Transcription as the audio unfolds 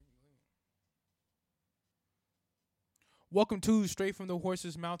Welcome to Straight from the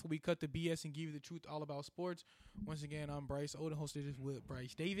Horse's Mouth, where we cut the BS and give you the truth all about sports. Once again, I'm Bryce Oden, hosted this with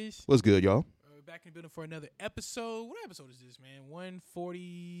Bryce Davis. What's good, y'all? Back in the building for another episode. What episode is this, man?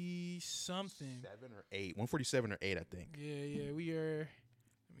 140-something. 7 or 8. 147 or 8, I think. Yeah, we are.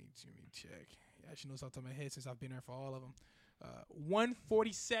 Let me check. I actually know off the top of my head since I've been there for all of them.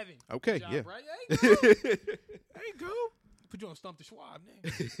 147. Okay, job, yeah. Right? There you go. There you go. Put you on Stump the Schwab, man.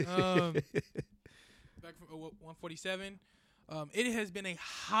 Back from 147. It has been a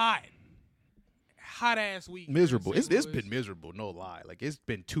hot ass week. Miserable. It's been miserable, no lie. Like, it's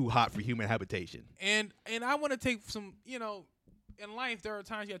been too hot for human habitation. And I want to take some, in life there are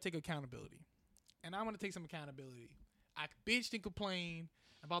times you got to take accountability. And I want to take some accountability. I bitched and complained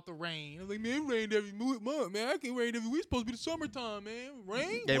about the rain. I was like, man, it rained every month, man. I can't rain every week. It's supposed to be the summertime, man.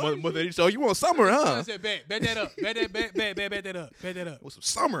 Rain? Yeah, so you want summer, huh? I said, bet that up. Bet that up. What's some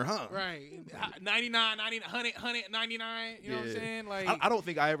summer, huh? Right. 99, 100, 99. You know what I'm saying? Like, I don't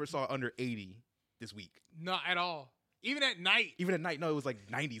think I ever saw under 80 this week. Not at all. Even at night. No, it was like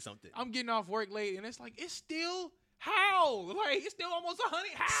 90-something. I'm getting off work late, and it's like, it's still, how? Like, it's still almost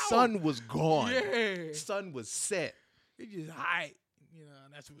 100. How? Sun was gone. Yeah. Sun was set. It's just hot.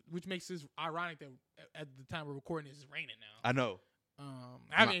 Which makes this ironic that at the time we're recording this, it's raining now. I know. I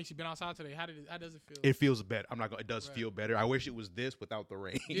haven't actually been outside today. How does it feel? It feels better. It does feel better. I wish it was this without the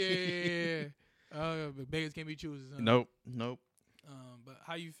rain. Yeah. But beggars can't be choosers. Huh? Nope. But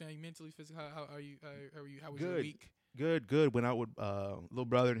how you feeling mentally, physically? How are you? How was Good. your week? Good. Went out with little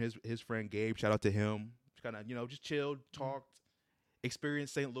brother and his friend Gabe. Shout out to him. Kind of just chilled, talked,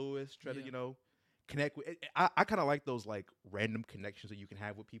 experienced St. Louis. Try to connect with. I kind of like those like random connections that you can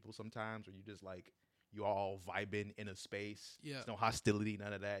have with people sometimes, where you just like you all vibing in a space. Yeah. There's no hostility,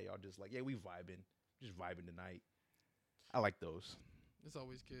 none of that. Y'all just like, yeah, we just vibing tonight. I like those. It's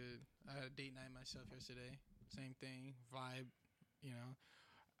always good. I had a date night myself yesterday. Same thing, vibe.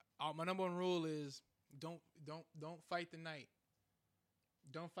 My number one rule is don't fight the night.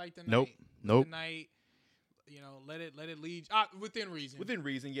 Don't fight the night. Nope. The night. Let it lead within reason. Within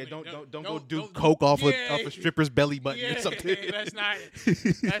reason, yeah. Don't go do don't, coke off a stripper's belly button or something. That's not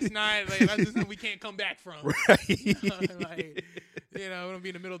that's just something we can't come back from. Right. We don't be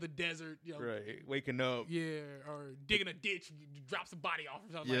in the middle of the desert. Right. Waking up. Yeah, or digging a ditch, drop some body off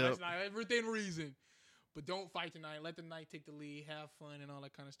or something. Yep. That's not within reason. But don't fight tonight. Let the night take the lead. Have fun and all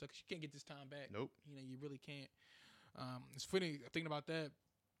that kind of stuff. 'Cause you can't get this time back. Nope. You really can't. It's funny thinking about that.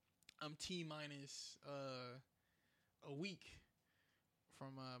 I'm T-minus a week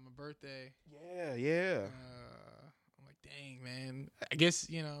from my birthday. Yeah. I'm like, dang, man. I guess,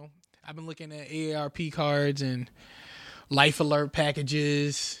 I've been looking at AARP cards and life alert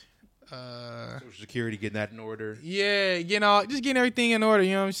packages. Social Security, getting that in order. Yeah, just getting everything in order.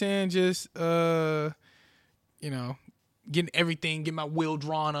 You know what I'm saying? Just, getting my will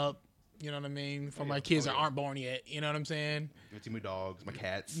drawn up. You know what I mean? For my kids that aren't born yet. You know what I'm saying? Give it to my dogs, my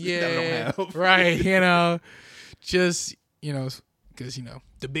cats. Yeah. That I don't have. Right. Just, because,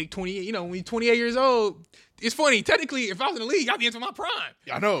 the big 28, when you're 28 years old, it's funny. Technically, if I was in the league, I'd be into my prime.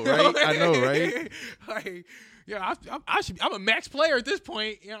 I know, right? I know, right? Like, I'm a max player at this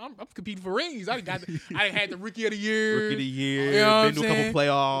point. I'm competing for rings. I had the rookie of the year. Been to a couple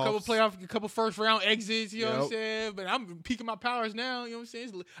playoffs. A couple first round exits. You know what I'm saying? But I'm peaking my powers now. You know what I'm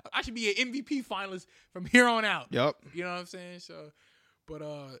saying? I should be an MVP finalist from here on out. Yep. You know what I'm saying? So, but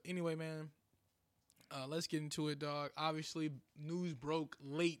anyway, man. Let's get into it, dog. Obviously, news broke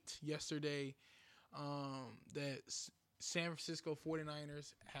late yesterday that San Francisco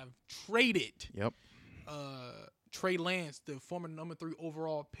 49ers have traded Trey Lance, the former number 3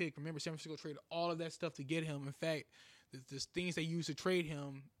 overall pick. Remember, San Francisco traded all of that stuff to get him. In fact, the things they used to trade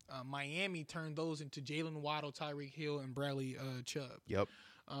him, Miami turned those into Jalen Waddle, Tyreek Hill, and Bradley Chubb. Yep.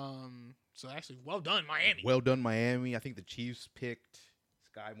 So actually, well done, Miami. Well done, Miami. I think the Chiefs picked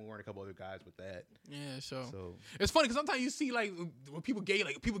Sky Moore and a couple other guys with that. Yeah, so it's funny because sometimes you see like when people gave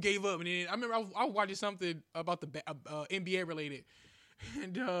up, and then I remember I was watching something about the NBA related,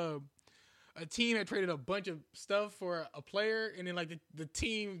 and a team had traded a bunch of stuff for a player, and then like the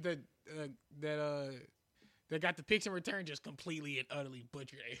team that got the picks in return just completely and utterly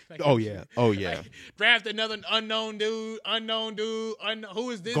butchered it. Like, Like, draft another unknown dude. Who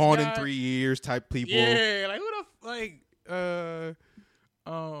is this gone guy? in 3 years type people. Yeah, like who the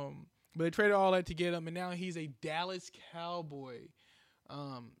but they traded all that to get him, and now he's a Dallas Cowboy.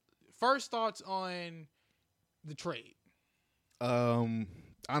 First thoughts on the trade?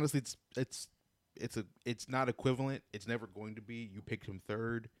 Honestly, it's not equivalent. It's never going to be. You picked him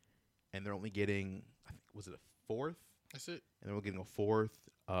 3rd, and they're only getting, I think, was it a 4th? That's it. And they're only getting a 4th.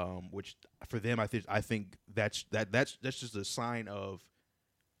 which for them I think that's just a sign of,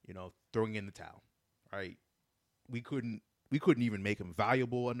 throwing in the towel, right? We couldn't even make him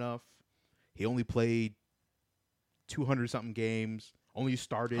valuable enough. He only played 200-something games. Only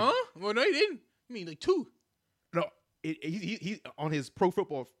started. Huh? Well, no, he didn't. I mean, like 2. No, he on his Pro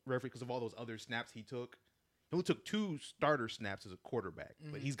Football Reference, because of all those other snaps he took. He only took 2 starter snaps as a quarterback,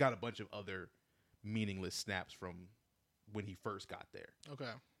 but he's got a bunch of other meaningless snaps from when he first got there. Okay.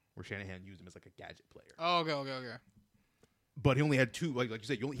 Where Shanahan used him as like a gadget player. Oh, okay. But he only had 2, like you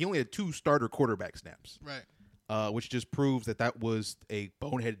said, he only had 2 starter quarterback snaps. Right. Which just proves that was a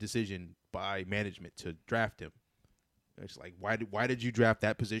boneheaded decision by management to draft him. It's like, why did you draft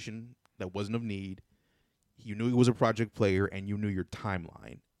that position that wasn't of need? You knew he was a project player, and you knew your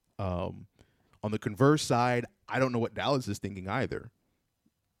timeline. On the converse side, I don't know what Dallas is thinking either.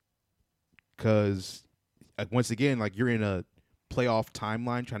 Because, once again, like, you're in a playoff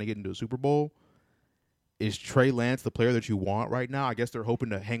timeline trying to get into a Super Bowl. Is Trey Lance the player that you want right now? I guess they're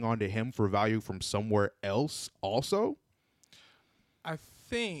hoping to hang on to him for value from somewhere else also. I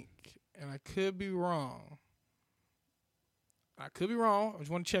think, and I could be wrong. I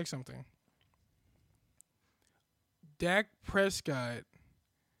just want to check something. Dak Prescott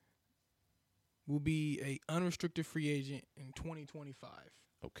will be a unrestricted free agent in 2025.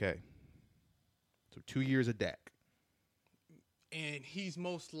 Okay. So 2 years of Dak. And he's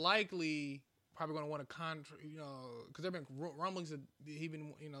most likely probably going to want a contract, because there have been rumblings that he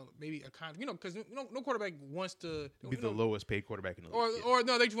been, maybe a contract, because no quarterback wants to be the lowest paid quarterback in the league. Or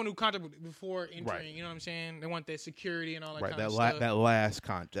no, they just want to do contract before entering. Right. You know what I'm saying? They want that security and all that right. kind of stuff. That last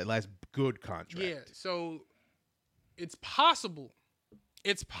good contract. Yeah. So it's possible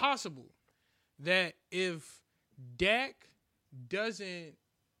that if Dak doesn't,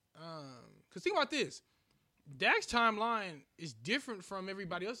 because think about this. Dak's timeline is different from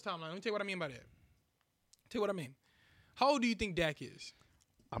everybody else's timeline. Let me tell you what I mean by that. How old do you think Dak is?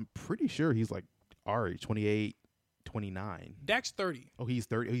 I'm pretty sure he's like Ari, 28, 29. Dak's 30. Oh, he's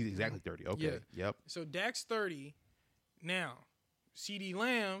 30. He's exactly 30. Okay. Yeah. Yep. So Dak's 30. Now, CeeDee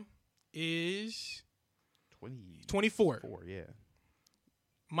Lamb is 24. Yeah.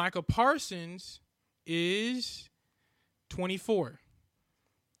 Micah Parsons is 24.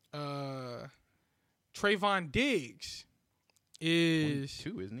 Trayvon Diggs is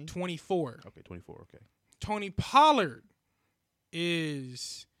 22, isn't he? 24. Okay, 24. Okay. Tony Pollard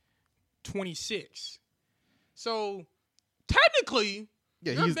is 26. So technically,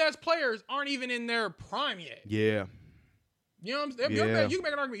 your best players aren't even in their prime yet. Yeah. You know what I'm saying? Yeah. You can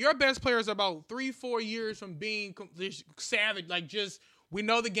make an argument. Your best players are about 3-4 years from being savage, like just. We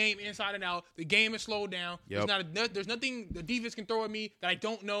know the game inside and out. The game is slowed down. Yep. There's nothing the defense can throw at me that I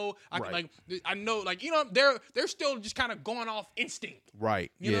don't know. Right. I know, they're still just kind of going off instinct. Right.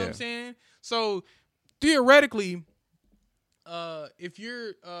 You know what I'm saying? So theoretically, if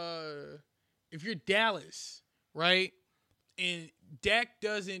you're Dallas, right, and Dak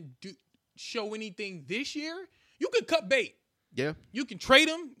doesn't show anything this year, you can cut bait. Yeah. You can trade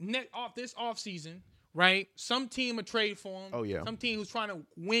him off this offseason. Right? Some team will trade for him. Oh, yeah. Some team who's trying to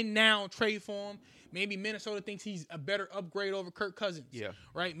win now trade for him. Maybe Minnesota thinks he's a better upgrade over Kirk Cousins. Yeah.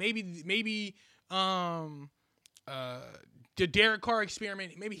 Right? Maybe the Derek Carr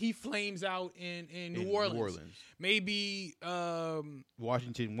experiment, maybe he flames out in New Orleans. Maybe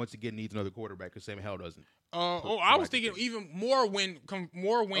Washington once again needs another quarterback because Sam Howell doesn't. I was thinking even more win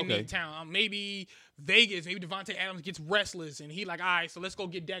in town. Maybe Vegas, maybe Devontae Adams gets restless and he like, all right, so let's go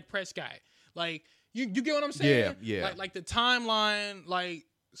get Dak Prescott. Like, you get what I'm saying? Yeah. Like the timeline,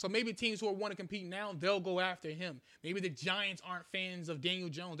 so maybe teams who want to compete now, they'll go after him. Maybe the Giants aren't fans of Daniel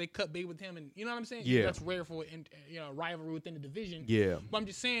Jones. They cut bait with him, and you know what I'm saying? Yeah. That's rare for a rivalry within the division. Yeah. But I'm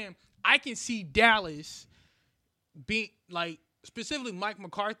just saying, I can see Dallas being, specifically Mike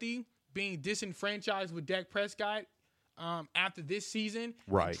McCarthy being disenfranchised with Dak Prescott after this season.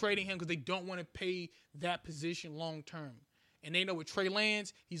 Right. And trading him because they don't want to pay that position long term. And they know with Trey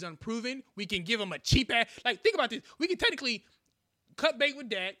Lance, he's unproven. We can give him a cheap ass. Think about this. We can technically cut bait with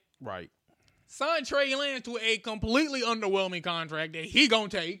Dak. Right. Sign Trey Lance to a completely underwhelming contract that he gonna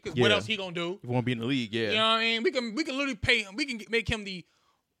take. Because what else he gonna do? He won't be in the league. Yeah. You know what I mean? We can literally pay him. We can make him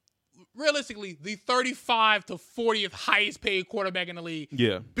realistically the 35 to 40th highest paid quarterback in the league.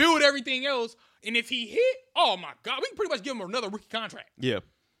 Yeah. Build everything else, and if he hit, oh my God, we can pretty much give him another rookie contract. Yeah.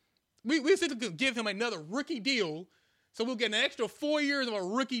 We essentially give him another rookie deal. So we'll get an extra 4 years of a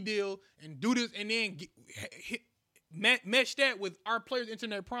rookie deal and do this and then mesh that with our players'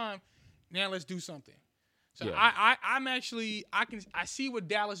 internet prime. Now let's do something. So I see what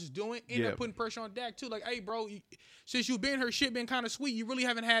Dallas is doing, and they're putting pressure on Dak too. Like, hey, bro, since you've been her shit been kind of sweet, you really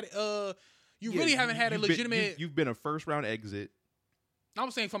haven't had a legitimate. You've been a first round exit. I'm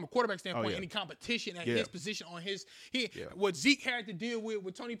saying from a quarterback standpoint, any competition at his position on his what Zeke had to deal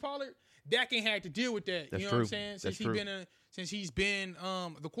with Tony Pollard, Dak ain't had to deal with that. That's you know true. what I'm saying? Since he's been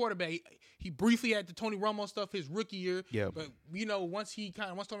the quarterback, he briefly had the Tony Romo stuff his rookie year. Yeah. But once Tony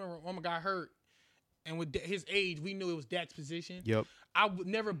Romo got hurt, and with his age, we knew it was Dak's position. Yep. I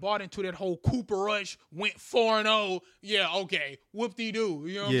never bought into that whole Cooper Rush went 4-0. Yeah, okay, whoop-de-doo.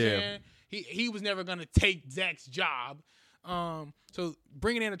 You know what I'm saying? He was never gonna take Dak's job. So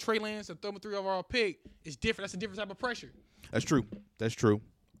bringing in a Trey Lance, a number 3 overall pick, is different. That's a different type of pressure. That's true.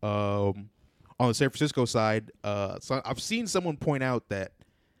 On the San Francisco side, so I've seen someone point out that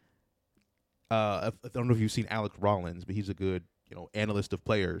I don't know if you've seen Alex Rollins, but he's a good analyst of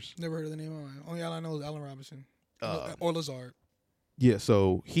players. Never heard of the name. Only all I know is Allen Robinson or Lazard. Yeah,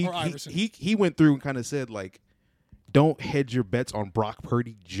 so he went through and kind of said, like, don't hedge your bets on Brock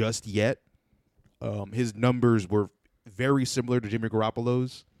Purdy just yet. His numbers were very similar to Jimmy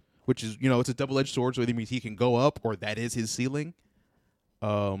Garoppolo's, which is, it's a double-edged sword, so it means he can go up or that is his ceiling.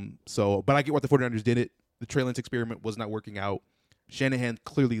 But I get what the 49ers did it. The Trey Lance experiment was not working out. Shanahan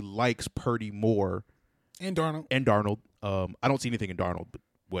clearly likes Purdy more. And Darnold. I don't see anything in Darnold, but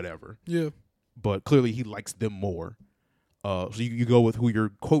whatever. Yeah. But clearly he likes them more. So you go with who your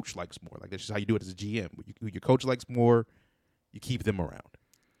coach likes more. Like, that's just how you do it as a GM. Who your coach likes more, you keep them around.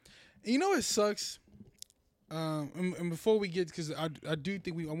 You know it sucks? And before we get, because I do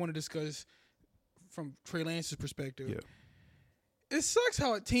think I want to discuss from Trey Lance's perspective. Yeah. It sucks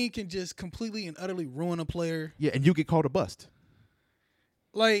how a team can just completely and utterly ruin a player. Yeah, and you get called a bust.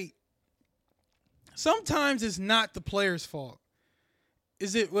 Like, sometimes it's not the player's fault.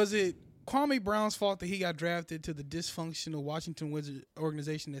 Was it Kwame Brown's fault that he got drafted to the dysfunctional Washington Wizards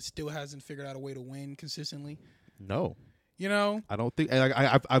organization that still hasn't figured out a way to win consistently? No. I don't think.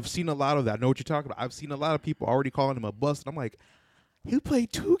 I've seen a lot of that. I know what you're talking about. I've seen a lot of people already calling him a bust, and I'm like, he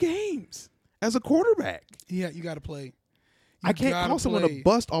played 2 games as a quarterback. Yeah, you got to play. I can't call someone a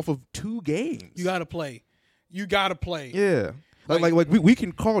bust off of 2 games. You got to play. Yeah. Like we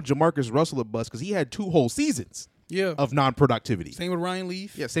can call Jamarcus Russell a bust because he had 2 whole seasons of non-productivity. Same with Ryan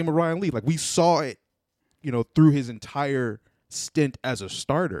Leaf. Yeah, same with Ryan Leaf. Like, we saw it, through his entire stint as a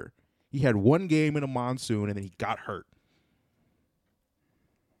starter. He had 1 game in a monsoon, and then he got hurt.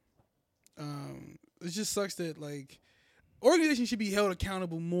 It just sucks that, like, organizations should be held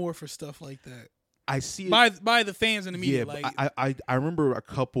accountable more for stuff like that. I see it by the fans and the media. Yeah, like, I remember a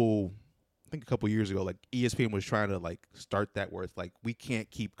couple years ago, like, ESPN was trying to, like, start that where it's like, we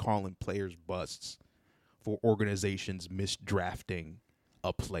can't keep calling players busts for organizations misdrafting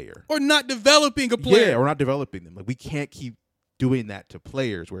a player or not developing a player. Yeah, or not developing them. Like, we can't keep doing that to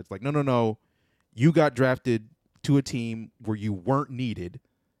players where it's like, no, you got drafted to a team where you weren't needed,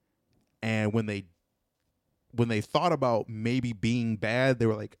 and when they thought about maybe being bad, they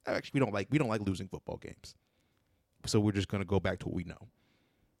were like, actually, we don't like losing football games, so we're just gonna go back to what we know.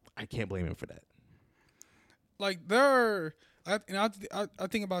 I can't blame him for that. Like, I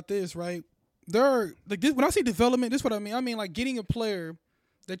think about this, right? There are, like, this, when I say development, this is what I mean. I mean, like, getting a player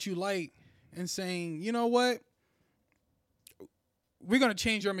that you like and saying, you know what, we're gonna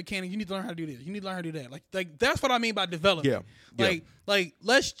change your mechanics. You need to learn how to do this. You need to learn how to do that. Like that's what I mean by development. Yeah. Like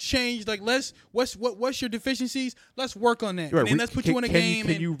let's change. Like, what's your deficiencies? Let's work on that. Right. And then let's put you in a game.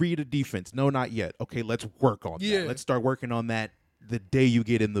 Can you read a defense? No, not yet. Okay, let's work on that. Let's start working on that the day you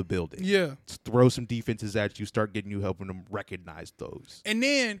get in the building. Yeah. Let's throw some defenses at you. Start helping them recognize those. And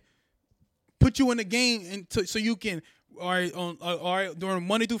then put you in the game, and so you can all right during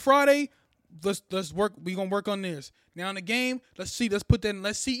Monday through Friday. Let's work. We gonna work on this. Now in the game, let's put that in.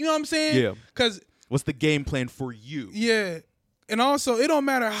 Let's see. You know what I'm saying? Yeah. Because what's the game plan for you? Yeah. And also, it don't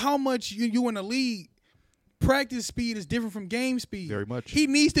matter how much you in the league. Practice speed is different from game speed. Very much. He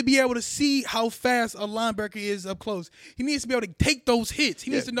needs to be able to see how fast a linebacker is up close. He needs to be able to take those hits.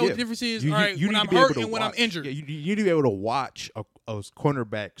 He needs to know what the difference is. When I'm hurt and when I'm injured. Yeah, you need to be able to watch a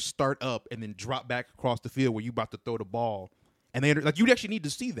cornerback start up and then drop back across the field where you about to throw the ball. And they you actually need to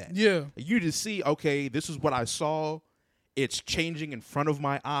see that. Yeah. You need to see, okay, this is what I saw. It's changing in front of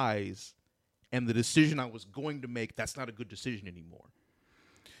my eyes. And the decision I was going to make, that's not a good decision anymore.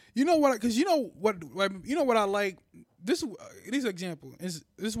 You know what? Because you know what I like. This example is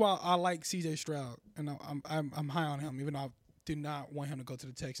why I like C.J. Stroud, and I'm high on him, even though I do not want him to go to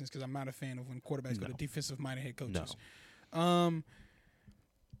the Texans because I'm not a fan of when quarterbacks go to defensive-minded head coaches. No.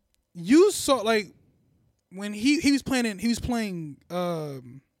 You saw, like, when he was playing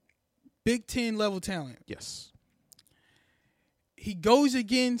Big Ten level talent. Yes. He goes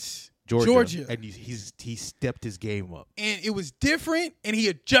against Georgia. And he stepped his game up. And it was different, and he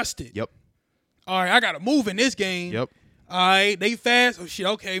adjusted. Yep. All right, I got to move in this game. Yep. All right, they fast. Oh, shit,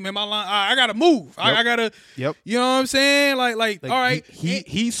 okay, man, my line. All right, I got to move. Yep. I got to, Yep. You know what I'm saying? Like all right.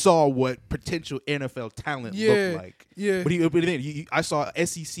 He saw what potential NFL talent looked like. Yeah. But then I saw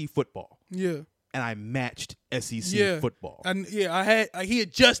SEC football. Yeah. And I matched SEC football. He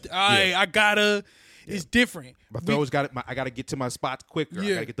adjusted. I gotta. It's different. My throwers I gotta get to my spots quicker. I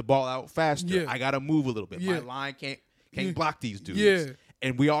gotta get the ball out faster. Yeah. I gotta move a little bit. Yeah. My line can't block these dudes. Yeah.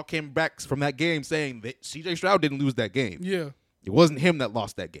 And we all came back from that game saying that CJ Stroud didn't lose that game. Yeah. It wasn't him that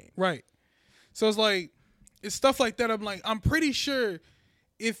lost that game. Right. So it's like it's stuff like that. I'm pretty sure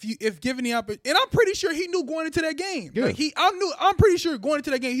if given the opportunity, and I'm pretty sure he knew going into that game. Yeah. I'm pretty sure going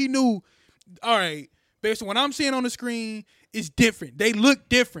into that game he knew. All right, based on what I'm seeing on the screen, it's different. They look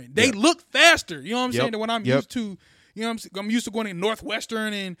different. They look faster. You know what I'm saying? Than what I'm used to. You know, I'm used to going to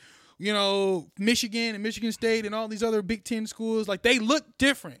Northwestern and Michigan and Michigan State and all these other Big Ten schools. Like they look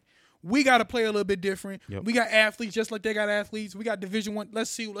different. We got to play a little bit different. Yep. We got athletes just like they got athletes. We got Division I.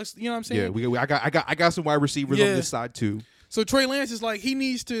 Let's you know what I'm saying? Yeah, I got some wide receivers on this side too. So Trey Lance is like he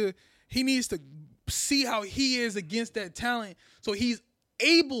needs to see how he is against that talent, so he's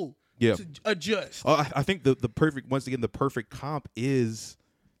able to adjust. I think the perfect comp is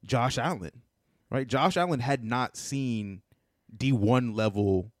Josh Allen, right? Josh Allen had not seen D1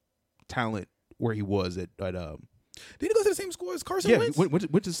 level talent where he was at Did he go to the same school as Carson Wentz? Yeah,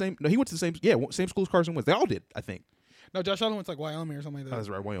 went to the same. No, he went to the same. Yeah, same school as Carson Wentz. They all did, I think. No, Josh Allen went to like Wyoming or something like that. That's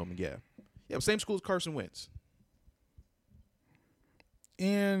right, Wyoming. Yeah, same school as Carson Wentz.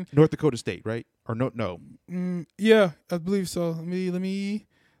 And North Dakota State, right? Or no? Yeah, I believe so. Let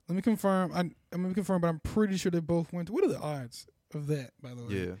me confirm. I'm gonna confirm, but I'm pretty sure they both went. What are the odds of that? By the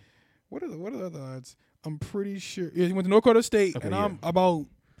way, yeah. What are the other odds? I'm pretty sure. Yeah, he went to North Dakota State, and I'm about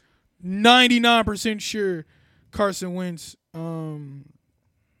 99% sure Carson Wentz went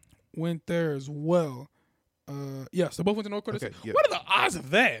there as well. Yes, they both went to North Dakota State. Yeah. What are the odds of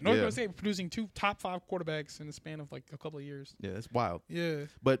that? North Dakota State producing 2 top 5 quarterbacks in the span of like a couple of years. Yeah, it's wild. Yeah,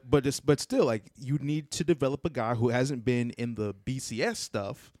 but still, like you need to develop a guy who hasn't been in the BCS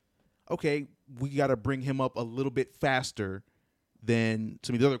stuff. Okay, we got to bring him up a little bit faster than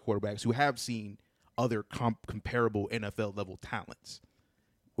some of the other quarterbacks who have seen other comparable NFL level talents.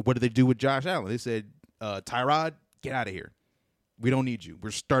 What did they do with Josh Allen? They said, Tyrod, get out of here. We don't need you.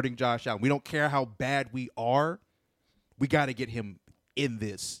 We're starting Josh Allen. We don't care how bad we are. We got to get him in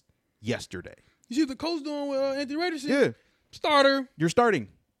this yesterday. You see what the Colts doing with Anthony Richardson? Yeah. Starter. You're starting.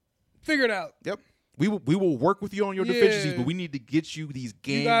 Figure it out. Yep. We will work with you on your deficiencies, but we need to get you these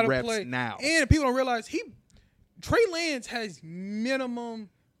game reps now. And people don't realize Trey Lance has minimum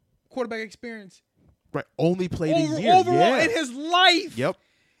quarterback experience. Right. Only played a year. Overall in his life. Yep.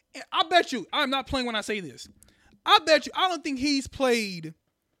 And I bet you, I'm not playing when I say this. I bet you, I don't think he's played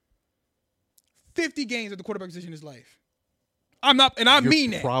 50 games at the quarterback position in his life. I'm not, and I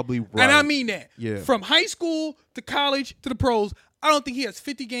mean that. Probably right. And I mean that. Yeah. From high school to college to the pros, I don't think he has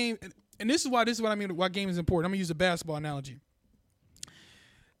 50 games. And this is what I mean. Why game is important. I'm gonna use a basketball analogy.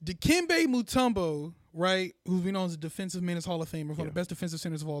 Dikembe Mutombo, right, who we know as a defensive menace Hall of Famer, one of the best defensive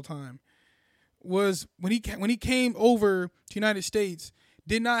centers of all time, was when he came over to United States,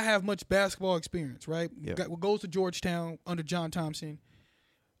 did not have much basketball experience, right? Yeah. Goes to Georgetown under John Thompson.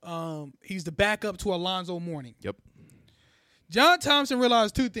 He's the backup to Alonzo Mourning. Yep. John Thompson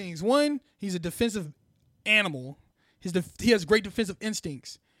realized 2 things. One, he's a defensive animal. He has great defensive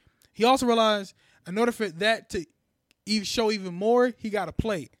instincts. He also realized in order for that to show even more, he got to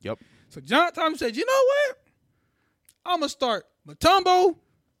play. Yep. So John Thompson said, you know what? I'm going to start Mutombo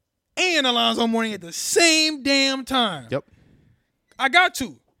and Alonzo Mourning at the same damn time. Yep. I got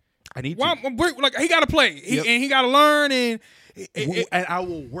to. I need to. Like he got to play, and he got to learn, and I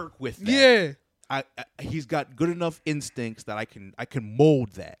will work with that. Yeah. He's got good enough instincts that I can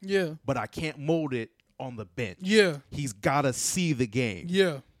mold that. Yeah. But I can't mold it on the bench. Yeah. He's got to see the game.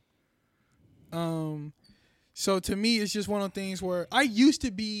 Yeah. So to me, it's just one of the things where I used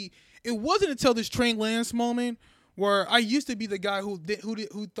to be. It wasn't until this Trey Lance moment where I used to be the guy who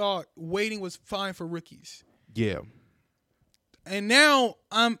thought waiting was fine for rookies. Yeah. And now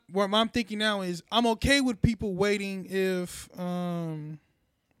what I'm thinking now is I'm okay with people waiting if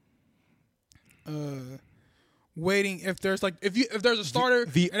there's a starter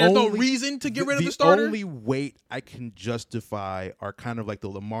and there's no reason to get rid of the starter. The only wait I can justify are kind of like the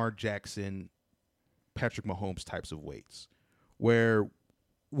Lamar Jackson, Patrick Mahomes types of waits, where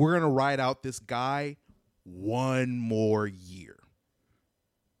we're gonna ride out this guy one more year.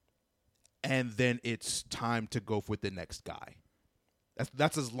 and then it's time to go with the next guy.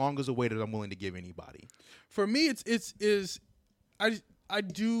 That's as long as a wait as I'm willing to give anybody. For me, I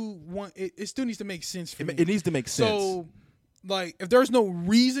do want it. It still needs to make sense for me. It needs to make sense. So, like, if there's no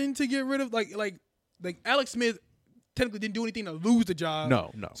reason to get rid of like Alex Smith technically didn't do anything to lose the job.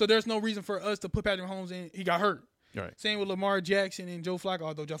 No. So there's no reason for us to put Patrick Mahomes in. He got hurt. Right. Same with Lamar Jackson and Joe Flacco.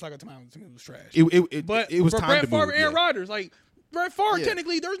 Although Joe Flacco to me was trash. It was for time Brett to Favre, move. Aaron Rodgers, like Brett Favre,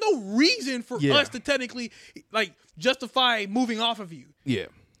 technically, there's no reason for us to technically justify moving off of you. Yeah.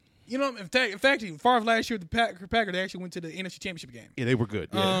 You know, in fact, Favre last year with the Packers, they actually went to the NFC Championship game. Yeah, they were good.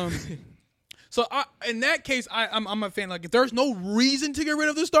 Yeah. So in that case, I'm a fan. Like, if there's no reason to get rid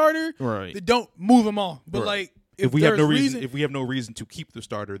of the starter, right, then don't move him on. But like, if we have no reason to keep the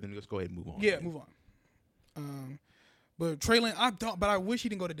starter, then let's go ahead and move on. Yeah, move on. But Trey Lance, I wish he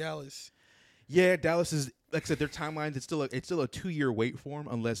didn't go to Dallas. Yeah, Dallas is, like I said, their timelines. It's still a 2-year wait for him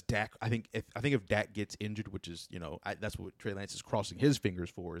unless Dak. I think if Dak gets injured, which is that's what Trey Lance is crossing his fingers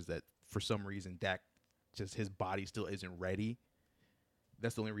for, is that for some reason Dak just his body still isn't ready.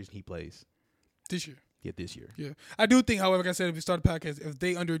 That's the only reason he plays this year. Yeah, this year. Yeah, I do think. However, like I said, if we start the podcast, if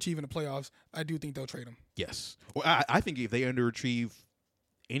they underachieve in the playoffs, I do think they'll trade him. Yes, well, I think if they underachieve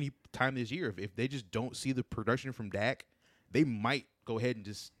any time this year, if they just don't see the production from Dak, they might go ahead and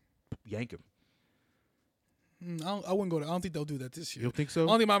just yank him. I wouldn't go there. I don't think they'll do that this year. You don't think so? I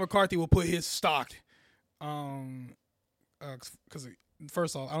don't think Mike McCarthy will put his stock. Because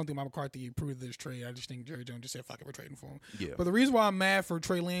first off, I don't think Mike McCarthy approved of this trade. I just think Jerry Jones just said, "Fuck it, we're trading for him." Yeah. But the reason why I'm mad for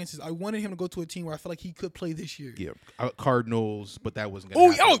Trey Lance is I wanted him to go to a team where I feel like he could play this year. Yeah, Cardinals, but that wasn't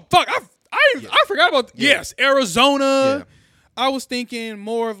going to happen. Oh, fuck! I forgot about yes, Arizona. Yeah. I was thinking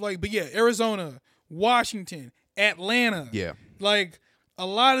more of Arizona, Washington, Atlanta. Yeah, like a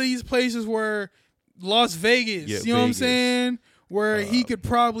lot of these places were. Las Vegas, you know what I'm saying? Where he could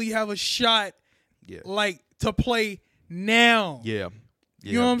probably have a shot, to play now. Yeah.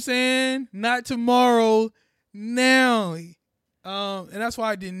 You know what I'm saying? Not tomorrow, now. And that's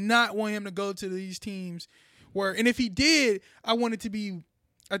why I did not want him to go to these teams and if he did, I wanted it to be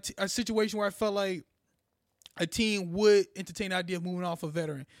a situation where I felt like a team would entertain the idea of moving off a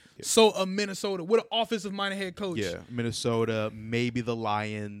veteran. Yeah. So a Minnesota with an offensive-minded head coach. Yeah, Minnesota, maybe the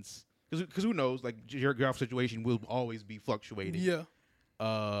Lions. Because who knows? Like, your golf situation will always be fluctuating. Yeah.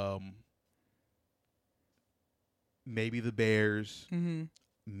 Maybe the Bears. Mm-hmm.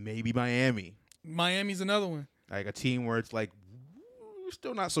 Maybe Miami. Miami's another one. Like a team where it's like, we're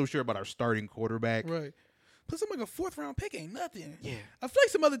still not so sure about our starting quarterback. Right. Plus, I'm like a 4th-round pick ain't nothing. Yeah. I feel like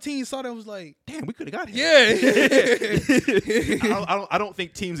some other teams saw that and was like, damn, we could have got him. Yeah. I don't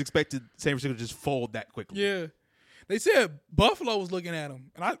think teams expected San Francisco to just fold that quickly. Yeah. They said Buffalo was looking at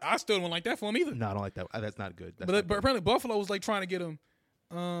him, and I still don't like that for him either. No, I don't like that. That's not good. But apparently Buffalo was like trying to get him,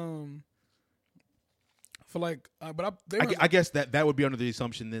 for like. I guess that would be under the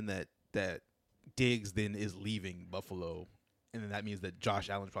assumption then that Diggs then is leaving Buffalo, and then that means that Josh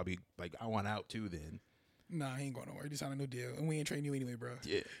Allen's probably like, I want out too. Then. Nah, he ain't going nowhere. He just signed a new deal, and we ain't trading you anyway, bro.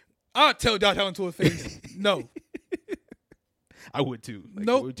 Yeah. I'll tell Josh Allen to his face, no. I would too. Like,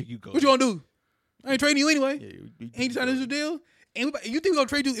 nope. What you gonna do? I ain't trading you anyway. Yeah, ain't signing this deal. And you think we're gonna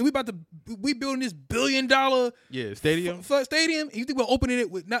trade you? And we building this $1 billion stadium. Stadium. And you think we're opening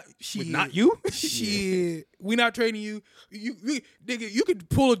it with not shit? With not you? Shit. We not trading you. Nigga, you could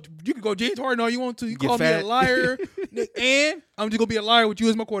go James Harden all you want to. You call me a liar, and I'm just gonna be a liar with you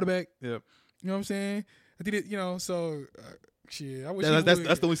as my quarterback. Yeah. You know what I'm saying? I think so. Shit, I wish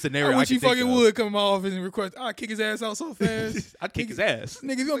that's the only scenario. I wish he fucking would come in my office and request. I'd kick his ass out so fast. I'd kick his ass.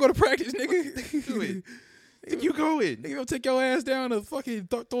 Nigga, if you gonna go to practice, nigga. Do it. You going? Nigga, gonna take your ass down to fucking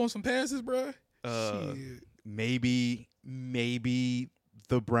throwing some passes, bro. Shit. Maybe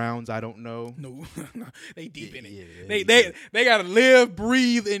the Browns. I don't know. No, they deep in it. They gotta live,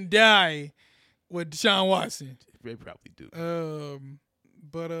 breathe, and die with Deshaun Watson. They probably do.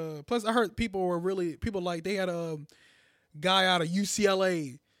 But plus I heard people like they had a guy out of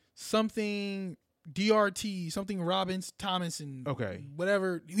UCLA, something DRT, something Robbins Thomason. Okay.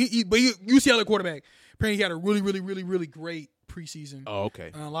 Whatever. But UCLA quarterback. Apparently he had a really, really, really, really great preseason. Oh,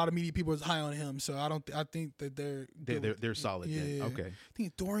 okay. A lot of media people was high on him, so I think that they're solid. Yeah. Then. Okay. I think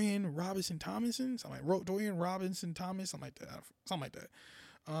it's Dorian Robinson Tomlinson. Dorian Robinson Thomas, something like that.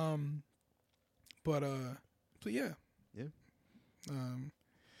 But yeah. Yeah.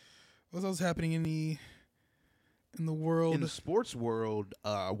 What else happening in the world? In the sports world,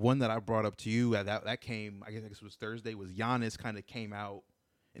 one that I brought up to you that came, I guess it was Thursday, was Giannis kind of came out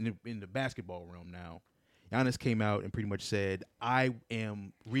in the basketball realm now. Giannis came out and pretty much said, I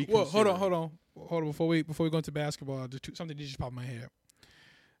am reconsidering. Well, hold on. Before we go into basketball, something just popped in my head.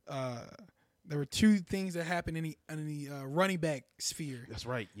 there were two things that happened in the running back sphere. That's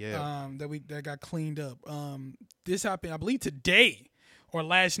right. Yeah. That got cleaned up. This happened, I believe, today or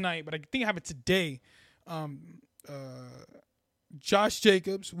last night, but I think it happened today. Josh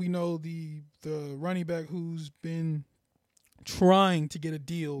Jacobs, we know the running back who's been trying to get a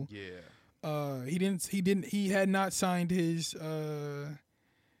deal. Yeah. He had not signed his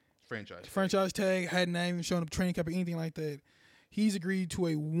franchise tag, had not even shown up training camp or anything like that. He's agreed to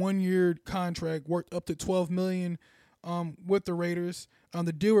a 1-year contract worth up to $12 million with the Raiders.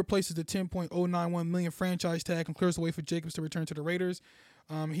 The deal replaces the $10.091 million franchise tag and clears the way for Jacobs to return to the Raiders.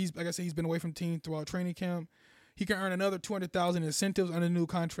 Like I said, he's been away from the team throughout training camp. He can earn another $200,000 in incentives under the new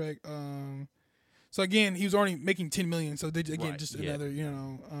contract. So again, he was already making $10 million. So another,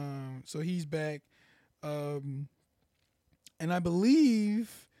 so he's back. And I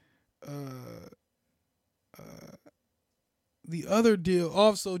believe the other deal,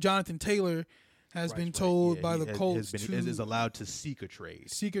 also Johnathan Taylor has been told by the Colts is allowed to seek a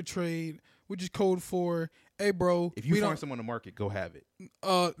trade, which is code for, hey, bro. If you find someone on the market, go have it.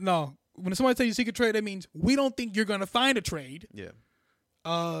 No. When somebody tells you seek a trade, that means we don't think you're going to find a trade. Yeah.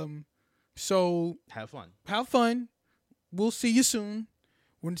 So have fun. We'll see you soon.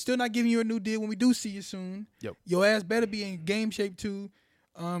 We're still not giving you a new deal when we do see you soon. Yep. Your ass better be in game shape too.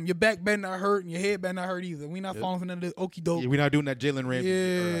 Your back better not hurt and your head better not hurt either. We not falling for none of this okie doke. Yeah, we're not doing that Jalen Ramsey.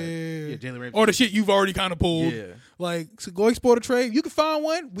 Yeah. Jalen Ramsey. Or the shit you've already kind of pulled. Yeah. Like, so go explore the trade. You can find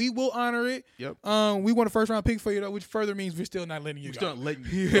one. We will honor it. Yep. We want a first round pick for you though, which further means we're still not letting you go. We're still not letting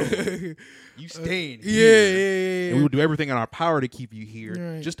you go. You staying here. Yeah. And we will do everything in our power to keep you here.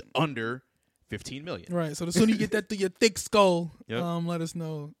 Right. Just under $15 million. Right. So the sooner you get that through your thick skull, yep. Let us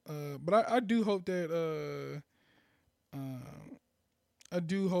know. But I do hope that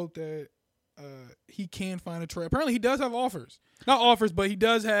he can find a trade. Apparently, he does have offers. Not offers, but he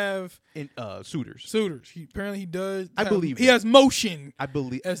does have suitors. He does. I believe he has motion. I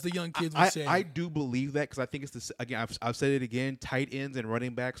believe, as the young kids would say. I do believe that because I think it's again. I've said it again. Tight ends and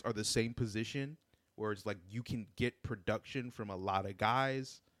running backs are the same position, where it's like you can get production from a lot of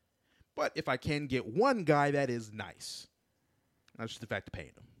guys, but if I can get one guy, that is nice. That's just the fact of paying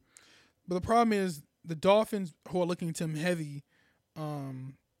him. But the problem is the Dolphins, who are looking to him heavy,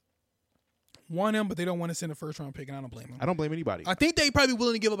 want him, but they don't want to send a first-round pick, and I don't blame them. I don't blame anybody. I think they'd probably be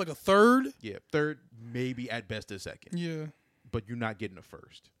willing to give up like a third. Yeah, third, maybe at best a second. Yeah. But you're not getting a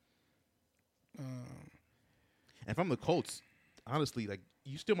first. And if I'm the Colts, honestly, like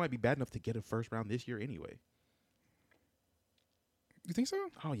you still might be bad enough to get a first round this year anyway. You think so?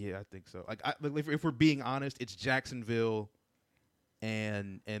 Oh, yeah, I think so. Like, if we're being honest, it's Jacksonville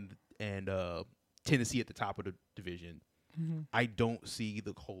and Tennessee at the top of the division. Mm-hmm. I don't see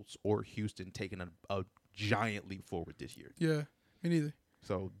the Colts or Houston taking a giant leap forward this year. Yeah, me neither.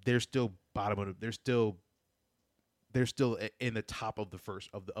 So they're still bottom of they're still in the top of the first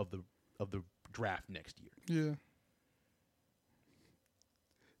of the draft next year. Yeah.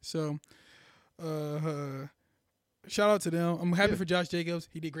 So, shout out to them. I'm happy for Josh Jacobs.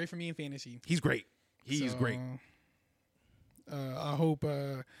 He did great for me in fantasy. He's great. He's great. I hope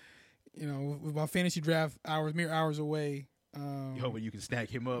with my fantasy draft mere hours away. You hope you can snag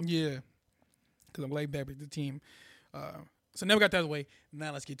him up. Yeah, because I'm laid back with the team. So never got that away.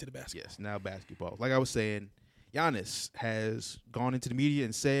 Now let's get to the basketball. Yes, now basketball. Like I was saying, Giannis has gone into the media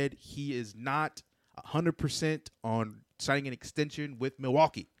and said he is not 100% on signing an extension with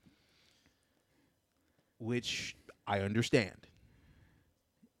Milwaukee, which I understand.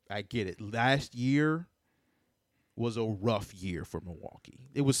 I get it. Last year was a rough year for Milwaukee.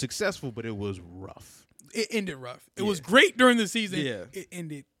 It was successful, but it was rough. It ended rough. It was great during the season. Yeah. It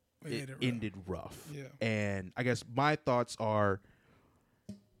ended rough. Yeah. And I guess my thoughts are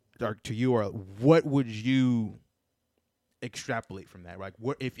to you are what would you extrapolate from that? Like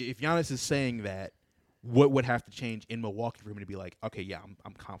what if Giannis is saying that, what would have to change in Milwaukee for him to be like, okay, yeah,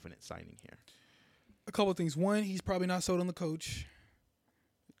 I'm confident signing here? A couple of things. One, he's probably not sold on the coach.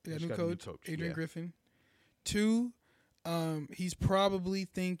 New coach, Adrian Griffin. Two, he's probably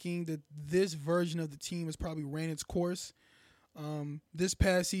thinking that this version of the team has probably ran its course. This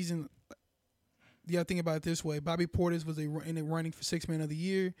past season, you got to think about it this way. Bobby Portis was in the running for Sixth Man of the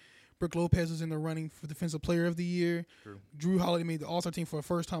Year. Brook Lopez was in the running for Defensive Player of the Year. True. Drew Holiday made the All-Star team for the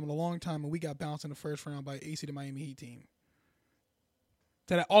first time in a long time, and we got bounced in the first round by AC, the Miami Heat team.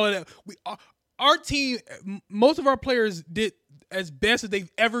 So that all of that, our team, most of our players did as best as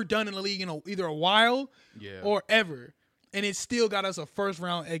they've ever done in the league in either a while or ever, and it still got us a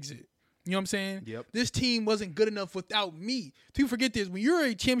first-round exit. You know what I'm saying? Yep. This team wasn't good enough without me. People forget this. When you're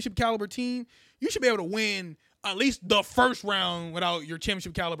a championship caliber team, you should be able to win at least the first round without your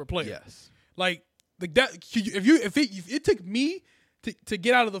championship caliber player. Yes. Like that. If it took me to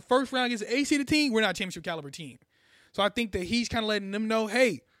get out of the first round against the A-seeded team, we're not a championship caliber team. So I think that he's kind of letting them know,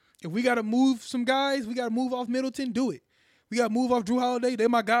 hey, if we got to move some guys, we got to move off Middleton, do it. We got to move off Drew Holiday. They're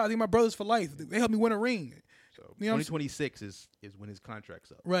my guys. They're my brothers for life. They helped me win a ring. So you know 2026 is when his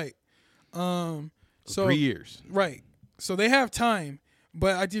contract's up. Right. So 3 years. Right. So they have time,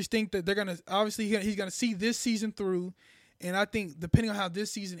 but I just think that they're gonna obviously he's gonna see this season through, and I think depending on how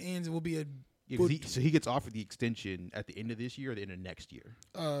this season ends, it will be a. So he gets offered the extension at the end of this year or the end of next year.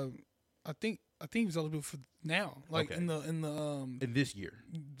 I think he's eligible for now, like in this year.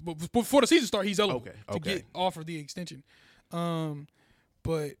 But before the season start, he's eligible to Okay. get offered the extension.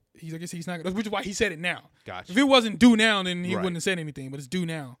 But I guess he's not, which is why he said it now. Gotcha. If it wasn't due now, then he wouldn't have said anything. But it's due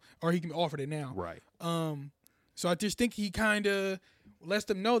now, or he can offer it now. Right. So I just think he kind of lets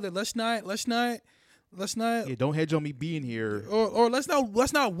them know that let's not. Yeah, don't hedge on me being here. Or let's not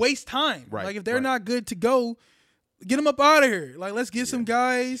waste time. Right. Like if they're not good to go, get them up out of here. Like let's get some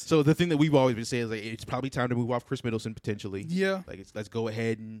guys. So the thing that we've always been saying is like it's probably time to move off Chris Middleton potentially. Yeah. Like let's go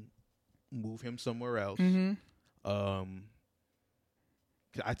ahead and move him somewhere else. Mm-hmm.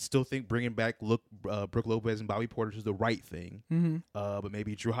 I still think bringing back Brook Lopez and Bobby Portis is the right thing. Mm-hmm. But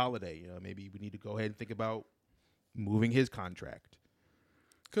maybe Drew Holiday. Maybe we need to go ahead and think about moving his contract.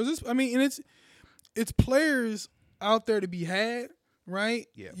 Because it's players out there to be had, right?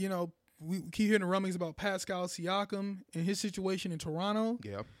 Yeah. We keep hearing the rumblings about Pascal Siakam and his situation in Toronto.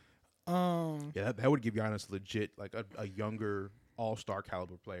 Yeah. That would give Giannis legit like a younger all-star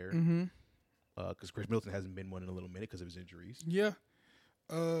caliber player. Mm-hmm. Because Chris Middleton hasn't been one in a little minute because of his injuries. Yeah.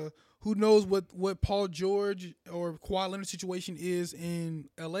 Who knows what Paul George or Kawhi Leonard's situation is in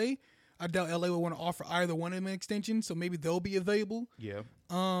L.A. I doubt L.A. will want to offer either one of them an extension, so maybe they'll be available. Yeah.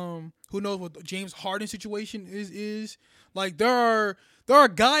 Who knows what James Harden's situation is? Like there are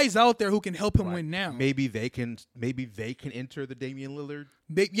guys out there who can help him win now. Maybe they can enter the Damian Lillard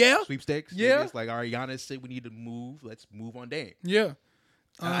sweepstakes. Yeah. Maybe it's like, all right, Giannis said we need to move. Let's move on Dame. Yeah.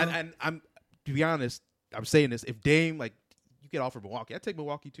 And I'm to be honest, I'm saying this. If Dame you get offered Milwaukee, I'd take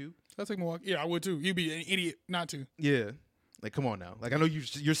Milwaukee too. I'd take Milwaukee. Yeah, I would too. You'd be an idiot not to. Yeah. Like, come on now. Like, I know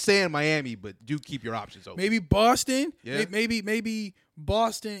you're saying Miami, but do keep your options open. Maybe Boston. Yeah. Maybe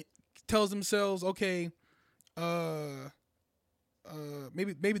Boston tells themselves, okay,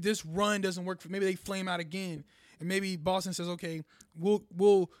 maybe this run doesn't work. Maybe they flame out again, and maybe Boston says, okay,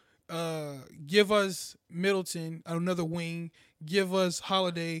 we'll give us Middleton another wing, give us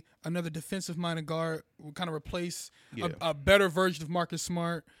Holiday another defensive-minded guard. We'll kind of replace a better version of Marcus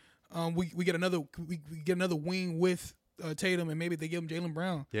Smart. We get another wing with Tatum, and maybe they give him Jaylen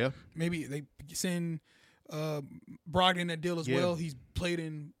Brown. Yeah. Maybe they send Brogdon in that deal as well. He's played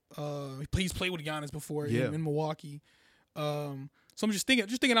with Giannis before in Milwaukee. So I'm just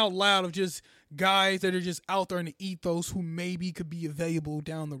thinking out loud of just guys that are just out there in the ethos who maybe could be available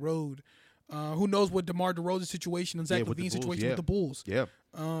down the road. Who knows what DeMar DeRozan's situation and Zach LaVine's situation with the Bulls. Yeah.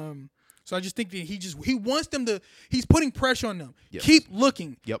 So I just think that he wants them to. He's putting pressure on them. Yes. Keep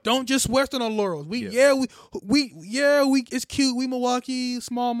looking. Yep. Don't just rest on our laurels. It's cute. We Milwaukee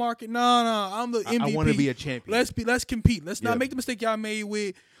small market. No. I'm the MVP. I want to be a champion. Let's compete. Let's not make the mistake y'all made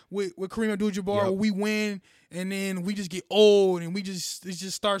with Kareem Abdul-Jabbar. Where we win and then we just get old and it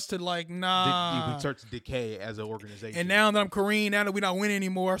just starts to like We start to decay as an organization. And now that I'm Kareem, now that we're not winning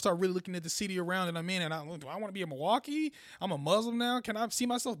anymore, I start really looking at the city around that I'm in, and do I want to be in Milwaukee? I'm a Muslim now. Can I see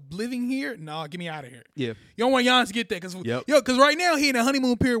myself living here? No, get me out of here. Yeah. You don't want Giannis to get that because right now he in a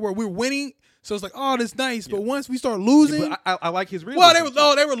honeymoon period where we're winning, so it's like, oh, that's nice. But once we start losing, but I like his realism.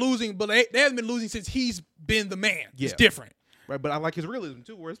 Well, they were losing, but they haven't been losing since he's been the man. Yeah. It's different. Right, but I like his realism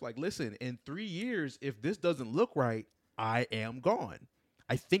too, where it's like, listen, in 3 years, if this doesn't look right, I am gone.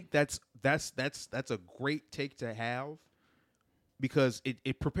 I think that's a great take to have because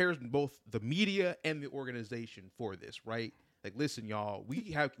it prepares both the media and the organization for this, right? Like, listen, y'all, we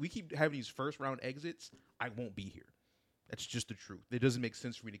keep having these first round exits. I won't be here. That's just the truth. It doesn't make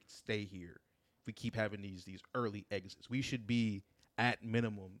sense for me to stay here if we keep having these early exits. We should be at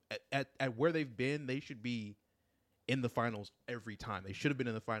minimum at where they've been. They should be in the finals every time. They should have been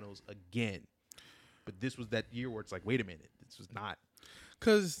in the finals again. But this was that year where it's like, wait a minute, this was not.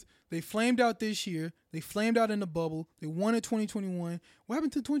 Because they flamed out this year. They flamed out in the bubble. They won in 2021. What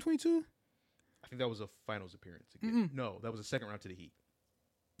happened to 2022? I think that was a finals appearance again. Mm-mm. No, that was a second round to the Heat.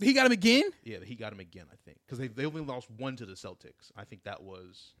 The Heat got him again? Yeah, the Heat got him again, I think. Because they only lost one to the Celtics. I think that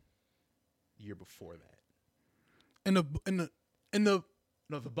was the year before that. No,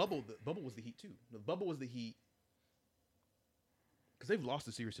 the bubble was the Heat too. The bubble was the Heat. Because they've lost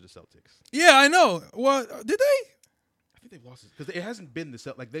the series to the Celtics. Yeah, I know. Well, did they? I think they've lost it because it hasn't been the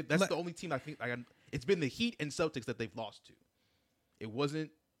Celtics. Like that's the only team I think. It's been the Heat and Celtics that they've lost to. It wasn't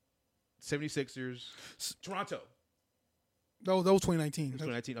 76ers. Toronto. That was 2019. It was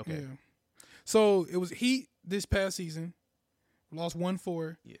 2019. Okay. Yeah. So it was Heat this past season. Lost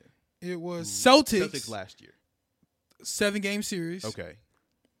 1-4. Yeah. It was Celtics last year. 7-game series. Okay.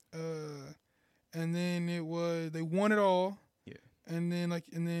 And then it was they won it all. Yeah. And then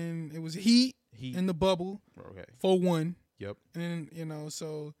it was Heat in the bubble. Okay. 4-1. Yep. And then,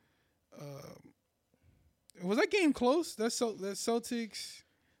 so was that game close? That Celtics.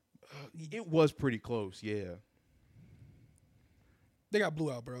 It was pretty close. Yeah. They got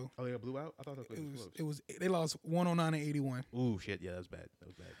blew out, bro. Oh, they got blew out? I thought that was close. It was they lost 109 and 81. Ooh, shit. Yeah, that was bad.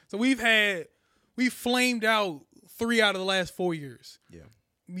 So we flamed out 3 out of the last 4 years. Yeah.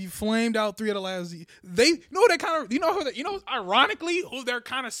 We flamed out 3 out of the last. Ironically, who they're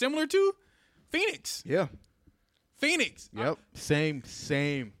kind of similar to? Phoenix. Yeah. Phoenix. Yep. Same.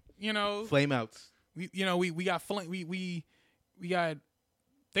 Flame outs. We got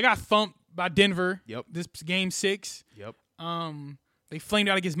they got thumped by Denver. Yep. This game 6. Yep. They flamed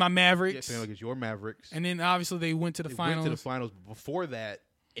out against my Mavericks. Yeah, flamed out against your Mavericks. And then obviously they went to the finals. Went to the finals before that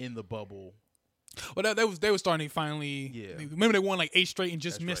in the bubble. Well, they were starting to finally. Yeah. Remember they won like 8 straight and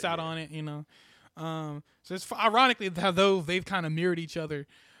just missed out on it. So it's ironically how they've kind of mirrored each other.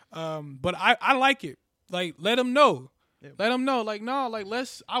 But I like it. Like let them know. Yeah. Let them know. Like no. Like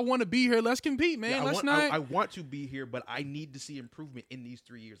I want to be here. Let's compete, man. Yeah, I want to be here, but I need to see improvement in these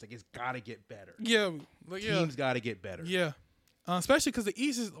 3 years. Like it's got to get better. Yeah. Teams got to get better. Yeah. Especially because the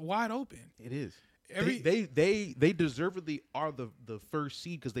East is wide open. It is. They deservedly are the first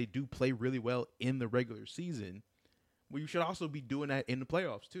seed because they do play really well in the regular season. Well, you should also be doing that in the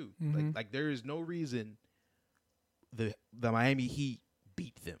playoffs too. Mm-hmm. Like there is no reason the Miami Heat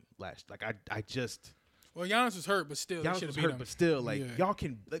beat them last. Like I just. Well, Giannis was hurt, but still, Giannis was hurt, but still, like y'all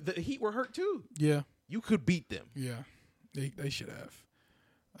can. The Heat were hurt too. Yeah, you could beat them. Yeah, they should have.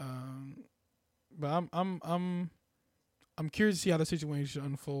 But I'm curious to see how the situation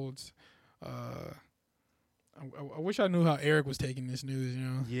unfolds. I wish I knew how Eric was taking this news.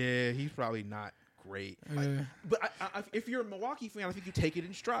 Yeah, he's probably not great. But if you're a Milwaukee fan, I think you take it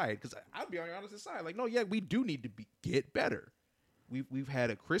in stride because I'll be on your honest side. Like, no, yeah, we do need to get better. We've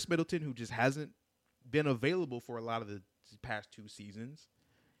had a Chris Middleton who just hasn't been available for a lot of the past 2 seasons.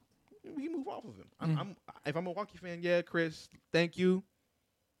 We move off of him. If I'm a Milwaukee fan, yeah, Chris, thank you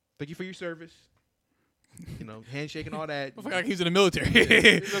for your service. Handshake and all that. I feel like he's in the military. Yeah,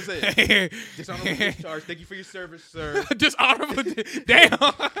 you know what I'm saying? Dishonorable discharge. Thank you for your service, sir. Dishonorable. Damn.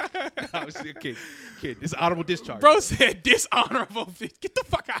 Obviously, a kid. Dishonorable discharge. Bro said dishonorable. Get the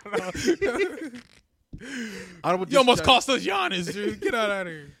fuck out of here. You almost cost us Giannis, dude. Get out of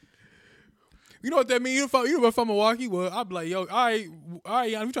here. You know what that means? If I'm Milwaukee, well, I'd be like, yo, all right,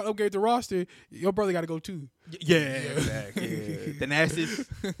 Giannis, we trying to upgrade the roster. Your brother got to go too. Yeah, exactly. Yeah. The Nasties.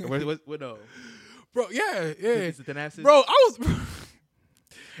 What no? Bro, yeah. Is it the Nasties? Bro,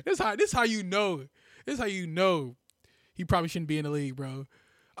 This how you know. This how you know he probably shouldn't be in the league, bro.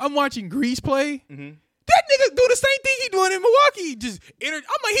 I'm watching Grease play. Mm-hmm. That nigga do the same thing he doing in Milwaukee. I'm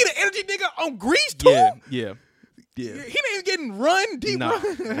like, he the energy nigga on Grease too. Yeah. He ain't even getting run deep. No,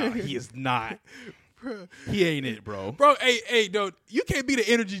 he is not. Bro. He ain't it, bro. Bro, hey, dude, you can't be the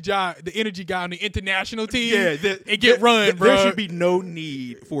energy guy on the international team and get run, bro. There should be no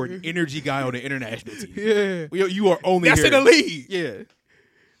need for an energy guy on the international team. Yeah. You are only That's here. in the league. Yeah.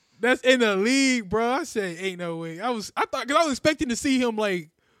 That's in the league, bro. I said, ain't no way. I thought, because I was expecting to see him, like,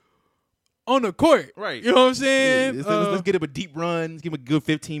 on the court. Right. You know what I'm saying? Yeah. Let's get him a deep run. Let's give him a good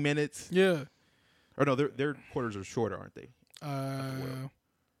 15 minutes. Yeah. Or no, their quarters are shorter, aren't they?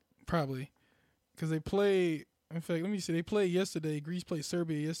 Probably. Because they play, in fact, let me see. They played yesterday. Greece played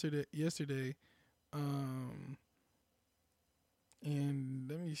Serbia yesterday. And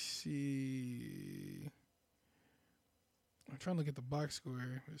let me see. I'm trying to look at the box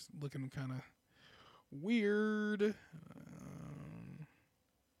score. It's looking kind of weird.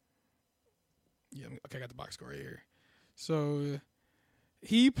 Yeah, okay, I got the box score right here. So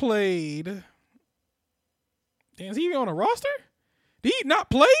he played. Damn, is he even on a roster? Did he not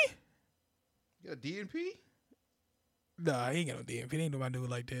play? You got DNP? Nah, he ain't got no DNP. Ain't nobody do it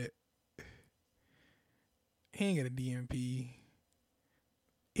like that. He ain't got a DNP.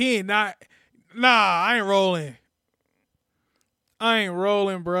 He ain't not. Nah, I ain't rolling.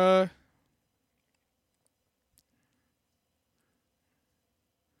 Bruh.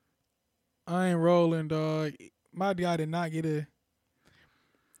 I ain't rolling, dog. My guy did not get a.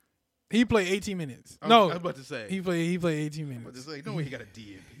 He played 18 minutes. I No, was about to say. he played 18 minutes. I was about to say, no way he got a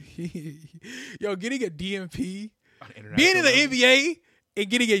DMP. Yo, getting a DMP, On being in the international level. NBA and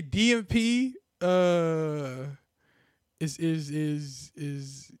getting a DMP,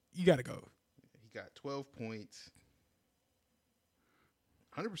 is you gotta go. He got 12 points.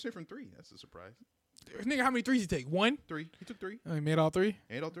 100% from 3. That's a surprise. Nigga, how many threes he take? 1? 3. He took 3. He made all 3.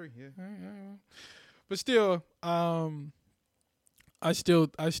 And all 3. Yeah. All right. But still, I still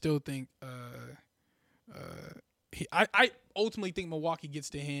think I ultimately think Milwaukee gets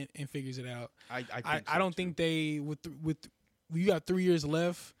the hint and figures it out. I don't think they with you got 3 years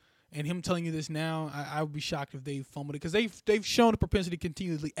left, and him telling you this now, I would be shocked if they fumbled it because they've shown a propensity to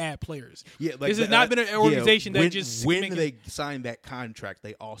continually add players. Yeah, like this has not been an organization that just when they signed that contract,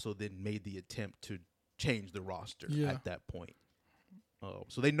 they also then made the attempt to change the roster at that point.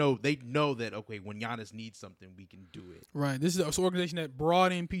 So they know that, okay, when Giannis needs something, we can do it. Right. This is an organization that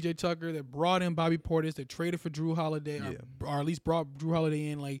brought in PJ Tucker, that brought in Bobby Portis, that traded for Drew Holiday, or at least brought Drew Holiday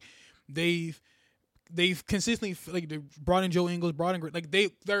in. Like they've consistently they brought in Joe Ingles, brought in like they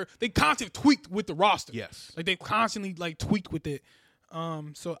constantly tweaked with the roster. Yes. Like they've constantly like tweaked with it.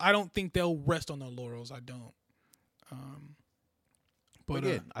 So I don't think they'll rest on their laurels. I don't. But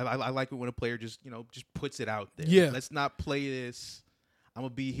again, I like it when a player just puts it out there. Yeah. Let's not play this. I'm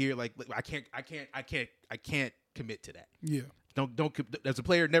gonna be here. Like I can't commit to that. Yeah. Don't as a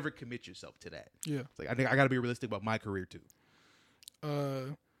player, never commit yourself to that. Yeah. It's like I think I got to be realistic about my career too.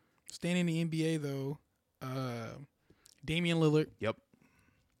 Staying in the NBA though, Damian Lillard. Yep.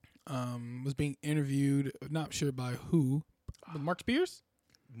 Was being interviewed. Not sure by who. Mark Spears.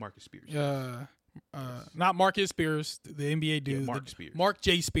 Marcus Spears. Not Marcus Spears, the NBA dude. Yeah, Mark Spears. Mark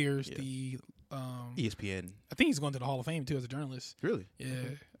J. Spears, Yeah. the ESPN. I think he's going to the Hall of Fame too as a journalist. Really?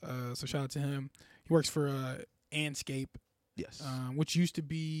 Yeah. So shout out to him. He works for Anscape, Yes. which used to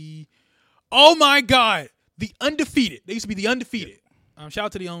be, oh my God, the Undefeated. They used to be the Undefeated. Shout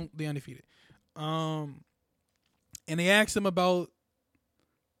out to the Undefeated. And they asked him about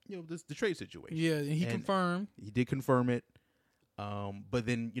the trade situation. Yeah, and he confirmed. He did confirm it. But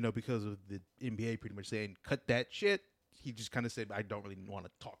then because of the NBA pretty much saying cut that shit, he just kind of said, I don't really want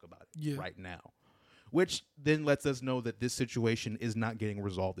to talk about it right now. Which then lets us know that this situation is not getting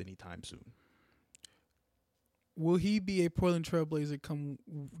resolved anytime soon. Will he be a Portland Trailblazer come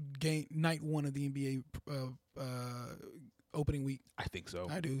night 1 of the NBA opening week? I think so.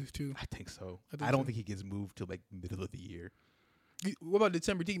 I do too. I think so. I don't think he gets moved till like middle of the year. What about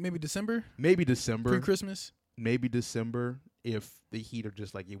December? Maybe December? Maybe December. Pre-Christmas? Maybe December if the Heat are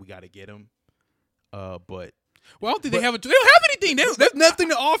just like, yeah, we got to get him. But well, I don't think they don't have anything. There's nothing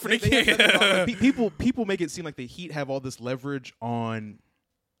to offer. People make it seem like the Heat have all this leverage on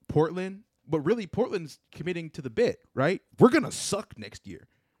Portland, but really Portland's committing to the bit, right? We're gonna suck next year,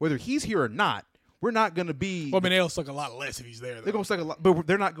 whether he's here or not. We're not gonna be. Well, I mean, they'll suck a lot less if he's there. Though. They're gonna suck a lot, but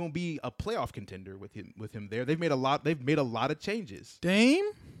they're not gonna be a playoff contender with him there. They've made a lot of changes. Dame,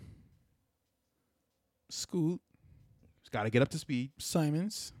 Scoot, He's got to get up to speed.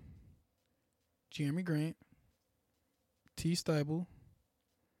 Simons, Jeremy Grant, T. Steibel,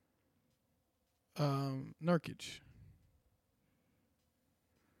 Nurkic.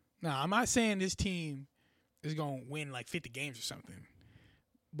 Now, I'm not saying this team is going to win like 50 games or something,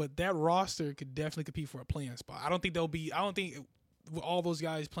 but that roster could definitely compete for a playing spot. I don't think with all those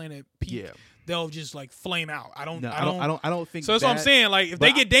guys playing at peak, they'll just like flame out. I don't think so. That's what I'm saying. Like if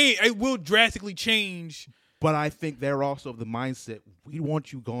they get Dame, it will drastically change. But I think they're also of the mindset, we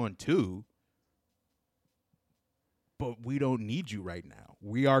want you gone too, but we don't need you right now.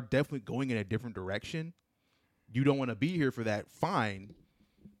 We are definitely going in a different direction. You don't want to be here for that, fine.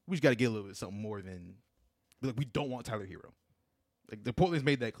 We just got to get a little bit something more than, like, we don't want Tyler Hero. Like the Portland's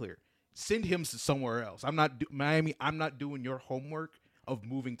made that clear. Send him somewhere else. Miami, I'm not doing your homework of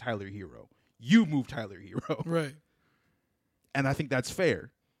moving Tyler Hero. You move Tyler Hero. Right. And I think that's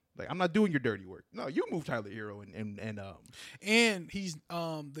fair. Like, I'm not doing your dirty work. No, you move Tyler Hero and he's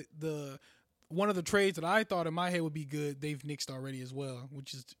the one of the trades that I thought in my head would be good, they've nixed already as well,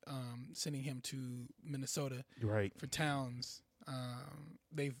 which is sending him to Minnesota for Towns.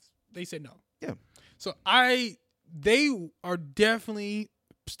 They said no. Yeah. So they are definitely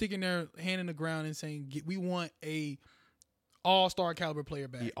sticking their hand in the ground and saying we want a all-star caliber player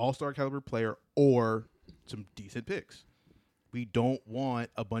back. The all-star caliber player or some decent picks. We don't want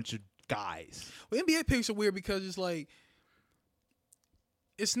a bunch of guys. Well, NBA picks are weird because it's like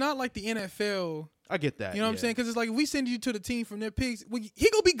it's not like the NFL. I get that. You know what I'm saying? Because it's like if we send you to the team from their picks, he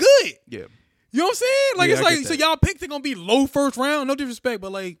gonna be good. Yeah. You know what I'm saying? Like Yeah, it's I like get so that. y'all picks are gonna be low first round. No disrespect,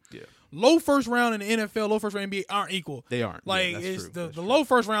 but like low first round in the NFL, low first round in the NBA aren't equal. They aren't. Like that's it's true. the low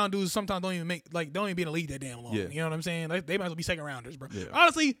first round dudes sometimes don't even be in the league that damn long. Yeah. You know what I'm saying? Like, they might as well be second rounders, bro. Yeah.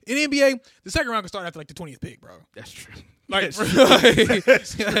 Honestly, in the NBA, the second round can start after like the 20th pick, bro. That's true. Like,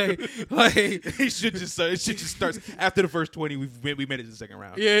 like it should just start after the first 20. We made it to the second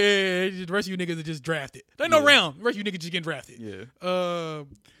round. Yeah. The rest of you niggas are just drafted. There's no round. The rest of you niggas just getting drafted. Yeah.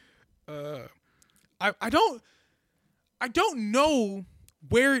 I don't know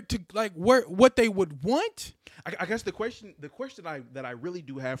where to what they would want. I guess the question that I really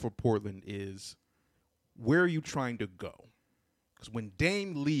do have for Portland is, where are you trying to go? Because when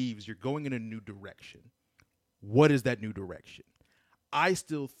Dame leaves, you're going in a new direction. What is that new direction? I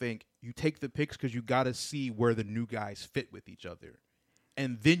still think you take the picks because you got to see where the new guys fit with each other,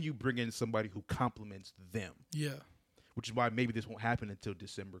 and then you bring in somebody who complements them. Yeah. Which is why maybe this won't happen until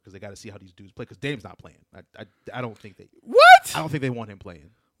December, because they got to see how these dudes play. Because Dame's not playing. I don't think they. What? I don't think they want him playing.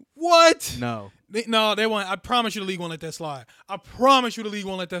 What? No. They won't. I promise you the league won't let that slide. I promise you the league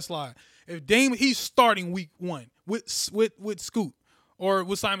won't let that slide. If Dame, he's starting week 1 with Scoot or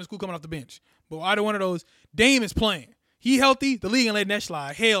with Simon Scoot coming off the bench. But either one of those, Dame is playing. He healthy, the league ain't letting that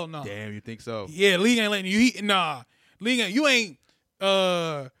slide. Hell no. Damn, you think so? Yeah, the league ain't letting you. You ain't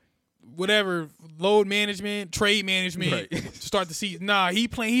whatever load management, trade management to start the season. Nah, he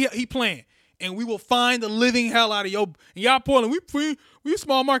playing. He playing, and we will find the living hell out of y'all Portland. We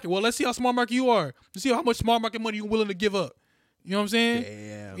small market. Well, let's see how small market you are. Let's see how much small market money you're willing to give up. You know what I'm saying?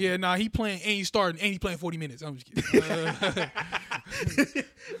 Damn. Yeah, nah, he playing and he's starting and he playing 40 minutes. I'm just kidding.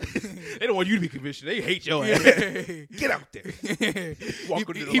 They don't want you to be commissioned. They hate your ass. Get out there. Walk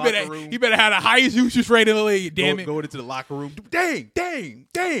into the locker room. He better have the highest usage rate in the league. Damn it. Going into the locker room. Dang.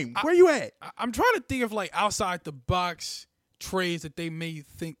 Where you at? I'm trying to think of like outside the box trades that they may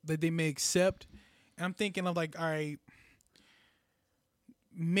accept. And I'm thinking of like, all right,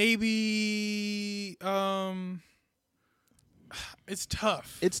 maybe it's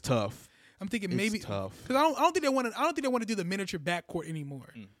tough. It's tough. I'm thinking It's maybe tough. because I don't think they want to. I don't think they want to do the miniature backcourt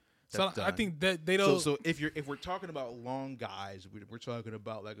anymore. So I think that they don't. So if we're talking about long guys, we're talking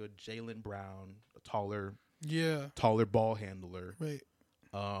about like a Jaylen Brown, a taller ball handler, right?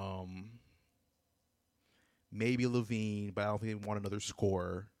 Maybe Levine, but I don't think they want another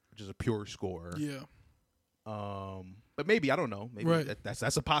scorer, which is a pure scorer. Yeah. But maybe I don't know. Maybe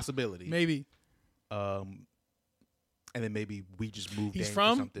that's a possibility. Maybe. And then maybe we just move. He's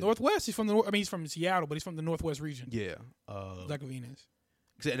from Northwest. He's from he's from Seattle, but he's from the Northwest region. Yeah. Zach Levine is.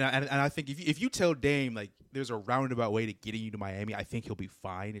 And I think if you tell Dame like there's a roundabout way to getting you to Miami, I think he'll be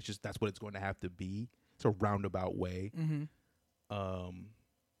fine. It's just that's what it's going to have to be. It's a roundabout way. Mm-hmm.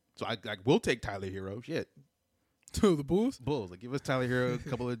 So I we'll take Tyler Hero. Shit. To the Bulls? Like give us Tyler Hero, a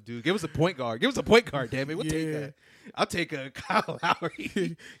couple of dudes. Give us a point guard. Damn it. We'll take that. I'll take a Kyle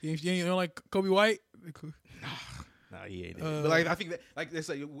Lowry. You don't like Kobe White? No, he ain't. But like I think that like it's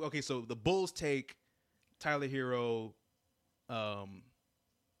like okay, so the Bulls take Tyler Hero. Who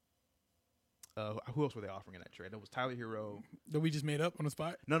else were they offering in that trade? That was Tyler Hero. That we just made up on the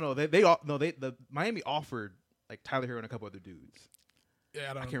spot. The Miami offered like Tyler Hero and a couple other dudes.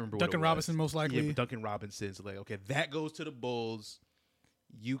 Yeah, I can't remember. Duncan Robinson most likely. Yeah, but Duncan Robinson's like okay, that goes to the Bulls.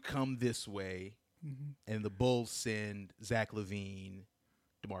 You come this way, and the Bulls send Zach LaVine,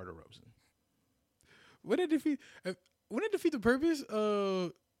 DeMar DeRozan. Wouldn't it defeat the purpose? I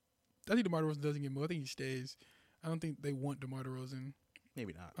think DeMar DeRozan doesn't get more. I think he stays. I don't think they want DeMar DeRozan.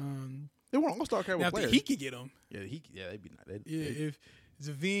 Maybe not. They want all-star caliber players. He could get him. Yeah, they'd be nice. If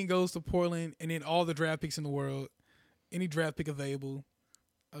Zavine goes to Portland and then all the draft picks in the world, any draft pick available.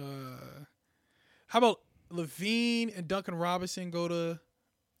 How about LaVine and Duncan Robinson go to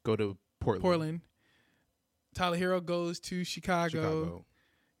Portland. Tyler Hero goes to Chicago.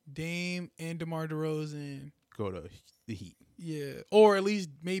 Dame and DeMar DeRozan go to the Heat. Yeah, or at least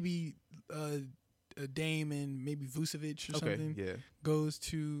maybe Dame and maybe Vucevic or something. Yeah, goes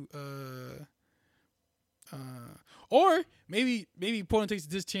to or maybe Portland takes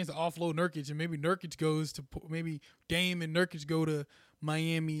this chance to offload Nurkic, and maybe Nurkic goes to maybe Dame and Nurkic go to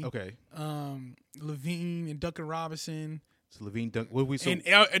Miami. Okay. LaVine and Duncan Robinson. So LaVine,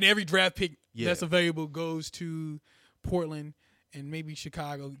 and every draft pick that's available goes to Portland, and maybe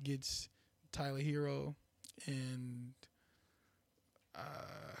Chicago gets Tyler Hero and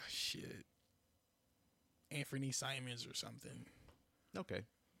Anthony Simons or something. Okay.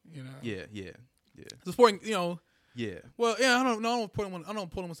 You know. Yeah. The sporting, you know. Yeah. Well, yeah, I don't know. Portland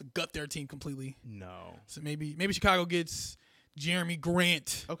wants to gut their team completely. No. So maybe Chicago gets Jeremy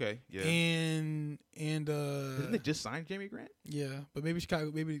Grant. Okay, yeah. And Didn't they just sign Jeremy Grant? Yeah, but maybe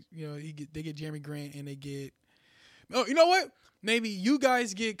Chicago. Maybe they get Jeremy Grant and they get. Oh, you know what? Maybe you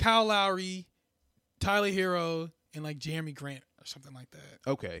guys get Kyle Lowry, Tyler Hero, and like Jeremy Grant or something like that.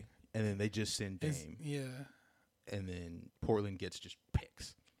 Okay, and then they just send Dame. Yeah. And then Portland gets just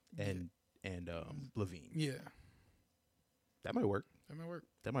picks and Levine. Yeah. That might work. That might work.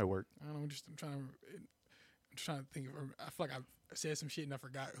 That might work. I don't know. I'm trying to think. I feel like I said some shit and I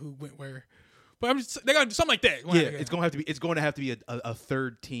forgot who went where. But they got to do something like that. It's going to have to be a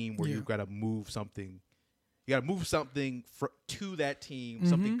third team where you've got to move something. You got to move something to that team. Mm-hmm.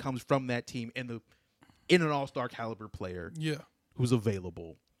 Something comes from that team in an all-star caliber player. Yeah. Who's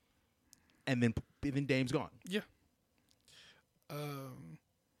available, and then Dame's gone. Yeah.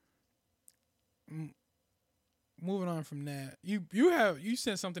 Moving on from that, you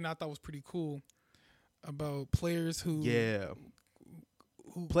said something I thought was pretty cool about players who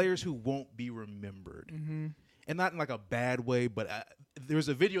players who won't be remembered, mm-hmm. and not in like a bad way, but there's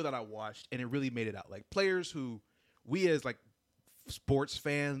a video that I watched and it really made it out. Like players who we as like sports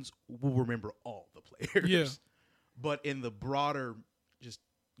fans will remember all the players, yeah. But in the broader, just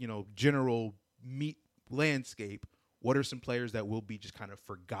general landscape, what are some players that will be just kind of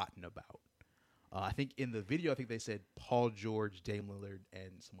forgotten about? I think in the video, they said Paul George, Damian Lillard,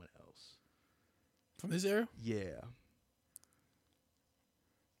 and someone else. From this era? Yeah.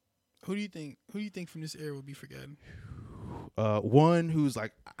 Who do you think from this era will be forgotten? One who's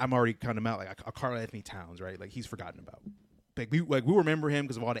like, I'm already kind of out, like a Karl Anthony Towns, right? Like he's forgotten about. We remember him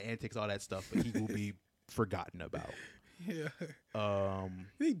because of all the antics, all that stuff, but he will be forgotten about. Yeah. You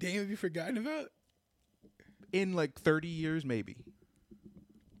think Dame would be forgotten about? In like 30 years, maybe.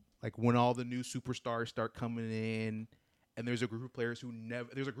 Like when all the new superstars start coming in, and there's a group of players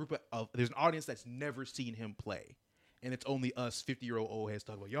there's an audience that's never seen him play, and it's only us 50-year-old old heads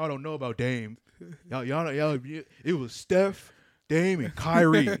talking about, y'all don't know about Dame, y'all it was Steph, Dame, and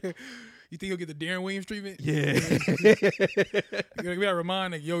Kyrie. You think he'll get the Darren Williams treatment? Yeah. We gotta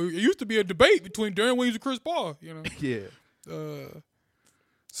remind it used to be a debate between Darren Williams and Chris Paul. Yeah.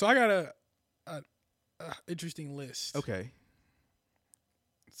 So I got a interesting list. Okay.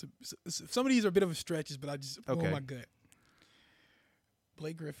 Some of these are a bit of a stretches, but I just go on my gut.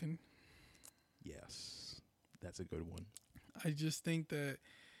 Blake Griffin. Yes. That's a good one. I just think that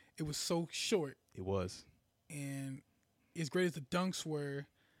it was so short. It was. And as great as the dunks were,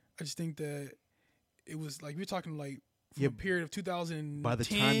 I just think that it was like, we're talking like from a period of 2010. By the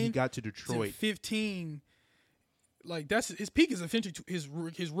time he got to Detroit. 15. Like that's his peak is essentially his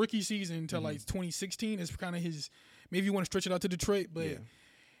rookie season until like 2016 is kind of his, maybe you want to stretch it out to Detroit, but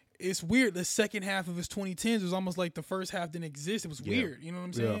it's weird. The second half of his 2010s was almost like the first half didn't exist. It was weird. You know what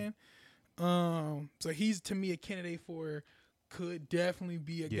I'm saying? So he's to me a candidate for could definitely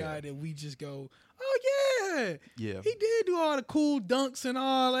be a guy that we just go, oh yeah, he did do all the cool dunks and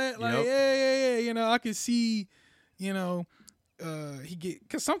all that. Like yeah. I could see, he get,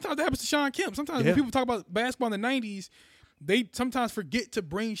 because sometimes that happens to Sean Kemp. Sometimes when people talk about basketball in the 90s, they sometimes forget to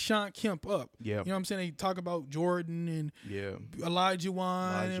bring Sean Kemp up. Yeah. You know what I'm saying? They talk about Jordan and Elijah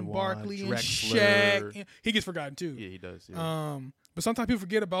Wan and Barkley and Shaq. And he gets forgotten too. Yeah, he does. Yeah. But sometimes people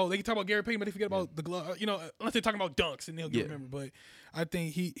forget about, they can talk about Gary Payton, but they forget about the glove, unless they're talking about dunks and they'll get remembered. But I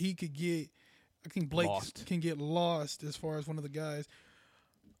think he could get, I think Blake can get lost as far as one of the guys.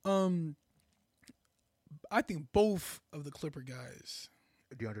 I think both of the Clipper guys.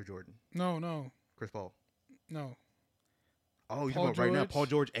 DeAndre Jordan. No. Chris Paul. No. Oh, you're talking about right now, Paul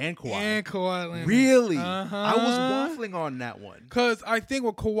George and Kawhi. And Kawhi Leonard. Really? I was waffling on that one. Because I think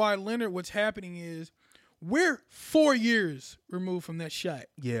with Kawhi Leonard, what's happening is we're 4 years removed from that shot.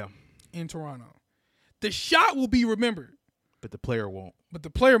 Yeah. In Toronto. The shot will be remembered. But the player won't. But the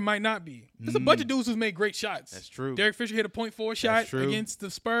player might not be. There's a bunch of dudes who've made great shots. That's true. Derek Fisher hit a .4 shot against the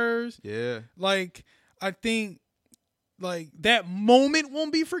Spurs. Yeah. Like, I think that moment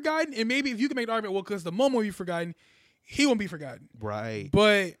won't be forgotten. And maybe if you can make the argument, well, because the moment will be forgotten, he won't be forgotten. Right.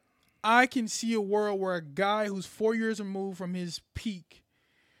 But I can see a world where a guy who's 4 years removed from his peak,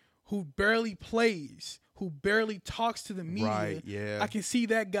 who barely plays, who barely talks to the media, I can see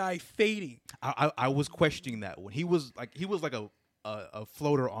that guy fading. I was questioning that one. He was like a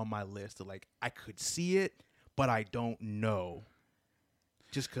floater on my list of like, I could see it, but I don't know.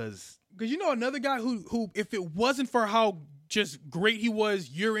 Just because another guy who if it wasn't for how just great he was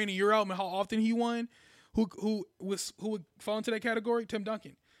year in and year out and how often he won, who would fall into that category? Tim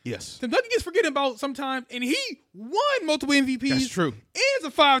Duncan. Yes. Tim Duncan gets forgotten about sometimes, and he won multiple MVPs. That's true. And is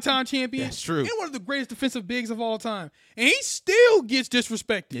a 5-time champion. That's true. And one of the greatest defensive bigs of all time. And he still gets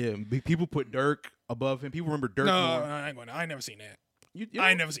disrespected. Yeah, people put Dirk above him. People remember Dirk No, more. I ain't going. I ain't never seen that. You know? I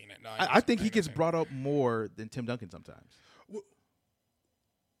ain't never seen that. No, I think he gets brought up more than Tim Duncan sometimes.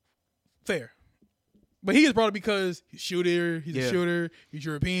 Fair. But he gets brought up because he's a shooter. He's a shooter. He's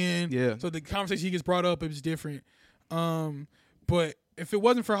European. Yeah. So the conversation he gets brought up is different. But if it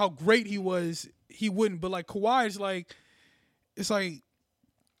wasn't for how great he was, he wouldn't. But like Kawhi is like, it's like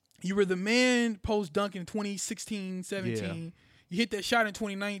you were the man post dunk in 2016, 17. Yeah. You hit that shot in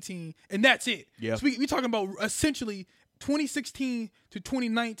 2019, and that's it. Yeah. So we talking about essentially 2016 to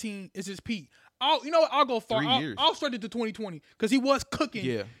 2019 is his peak. I'll go far. 3 years. I'll start it to 2020 because he was cooking.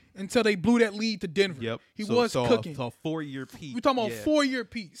 Yeah. Until they blew that lead to Denver. Yep. He was cooking. So a 4-year peak. We're talking about 4-year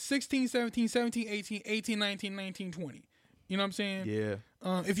peak. 16, 17, 17, 18, 18, 19, 19, 20. You know what I'm saying? Yeah.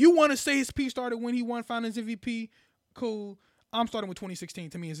 If you want to say his peak started when he won Finals MVP, cool. I'm starting with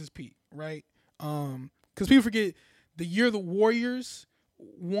 2016. To me, is his peak, right? Because people forget the year the Warriors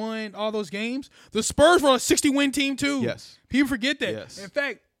won all those games. The Spurs were a 60-win team too. Yes. People forget that. Yes. In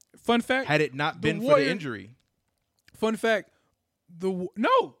fact, fun fact. Had it not been for the injury. Fun fact. Two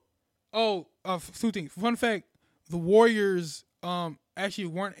things. Fun fact: the Warriors actually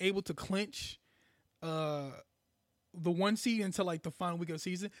weren't able to clinch the 1 seed until like the final week of the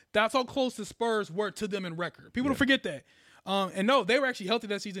season. That's how close the Spurs were to them in record. People don't forget that. And no, they were actually healthy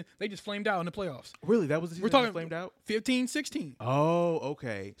that season. They just flamed out in the playoffs. Really? That was the season we're talking flamed out? 15, 16. Oh,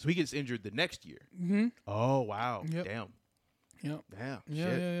 okay. So he gets injured the next year. Mm-hmm. Oh, wow. Yep. Damn. Yep.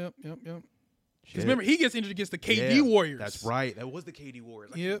 Yep. Because remember, he gets injured against the KD Warriors. That's right. That was the KD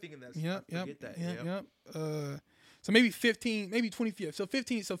Warriors. I keep thinking that's. I forget that. Yep. So maybe 15, maybe 25th. So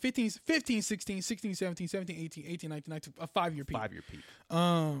 15, 16, 17, 17, 18, 18, 19, 19, a 5-year peak. 5-year peak.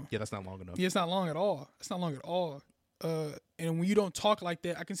 Yeah, that's not long enough. Yeah, it's not long at all. And when you don't talk like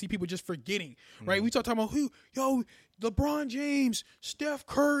that, I can see people just forgetting, right? We talking about LeBron James, Steph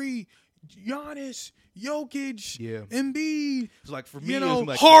Curry, Giannis, Jokic, Embiid. It's like for me,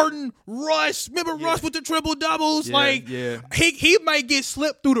 Harden, Russ. Remember Russ with the triple doubles? He might get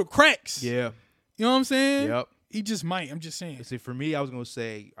slipped through the cracks. Yeah. You know what I'm saying? Yep. He just might. I'm just saying. See, for me, I was gonna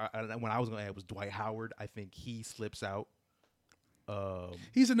say when I was gonna add was Dwight Howard. I think he slips out.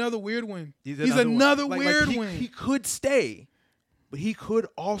 He's another weird one. He's another weird one. He could stay, but he could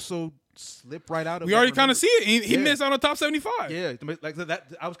also slip right out of. We already kind of see it. He missed out on top 75. Yeah, like that.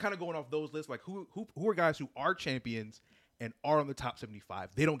 I was kind of going off those lists. Like who are guys who are champions and are on the top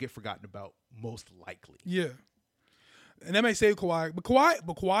 75? They don't get forgotten about most likely. Yeah, and that may save Kawhi, but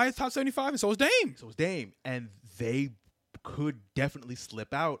Kawhi is top 75, and so is Dame. And they could definitely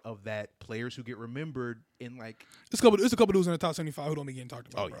slip out of that. Players who get remembered in like there's a couple dudes in the top 75 who don't be getting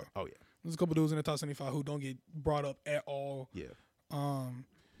talked about. Oh yeah. There's a couple dudes in the top 75 who don't get brought up at all. Yeah.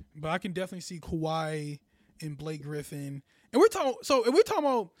 But I can definitely see Kawhi and Blake Griffin, and we're talking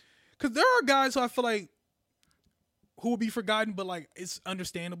about because there are guys who I feel like who will be forgotten, but like it's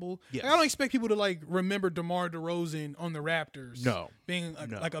understandable. Yes. Like, I don't expect people to like remember DeMar DeRozan on the Raptors. No, being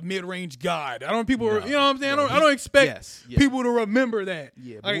like a mid-range god. I don't people. You know what I'm saying? I don't expect people to remember that.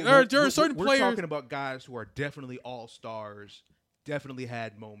 Yeah, like there are certain players. We're talking about guys who are definitely all stars. Definitely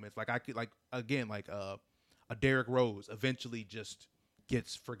had moments. Like I could a Derrick Rose eventually just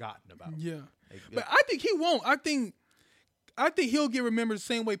gets forgotten about. Yeah, but I think he won't. I think he'll get remembered the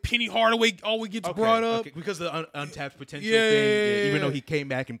same way Penny Hardaway always gets brought up because of the untapped potential thing. Even though he came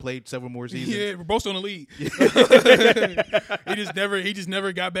back and played several more seasons. Yeah, we're both on the league. he just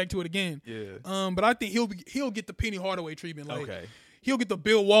never got back to it again. Yeah. But I think he'll get the Penny Hardaway treatment. Like, he'll get the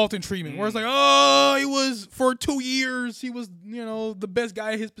Bill Walton treatment, where it's like, he was for 2 years, he was the best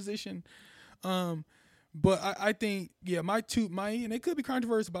guy at his position. But I think and it could be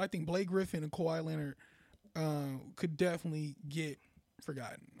controversial, but I think Blake Griffin and Kawhi Leonard could definitely get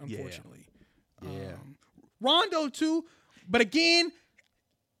forgotten, unfortunately. Yeah. Rondo too, but again,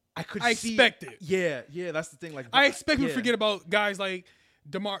 I expect it. Yeah, that's the thing. Like I expect people to forget about guys like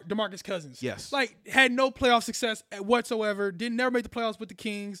DeMarcus Cousins. Yes. Like had no playoff success whatsoever. Never make the playoffs with the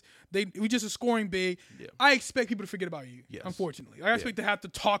Kings. We just a scoring big. Yeah. I expect people to forget about you. Yes. Unfortunately, I expect to have to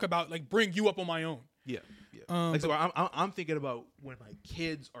talk about bring you up on my own. Yeah. So I'm thinking about when my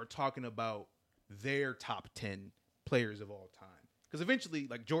kids are talking about their top 10 players of all time, because eventually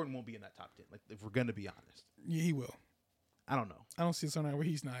Jordan won't be in that top 10. Like if we're gonna be honest. Yeah, he will. I don't know. I don't see something where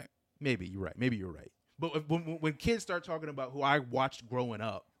he's not. Maybe you're right. But when kids start talking about who I watched growing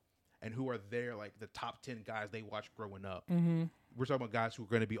up and who are there, the top 10 guys they watched growing up, we're talking about guys who are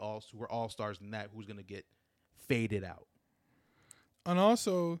going to be who are all stars in that, who's going to get faded out. And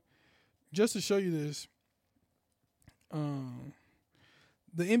also, just to show you this, the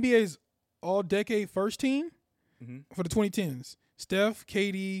NBA's all-decade first team for the 2010s: Steph,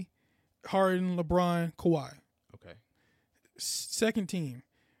 KD, Harden, LeBron, Kawhi. Okay. Second team,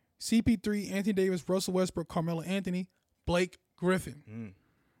 CP3, Anthony Davis, Russell Westbrook, Carmelo Anthony, Blake Griffin.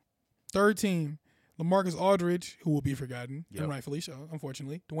 Third team, LaMarcus Aldridge, who will be forgotten, and rightfully so,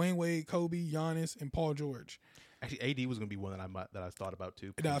 unfortunately. Dwayne Wade, Kobe, Giannis, and Paul George. Actually, AD was going to be one that I thought about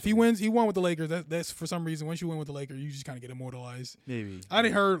too. Now, if he won with the Lakers. That's for some reason. Once you win with the Lakers, you just kind of get immortalized. Maybe. I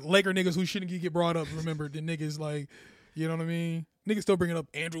didn't heard Laker niggas who shouldn't get brought up. Remember the niggas like, you know what I mean? Niggas still bringing up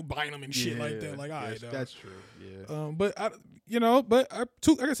Andrew Bynum and shit like that. Like, all right, that's true. Yeah. Like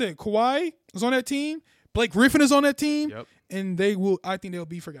I said, Kawhi is on that team. Blake Griffin is on that team. Yep. And I think they'll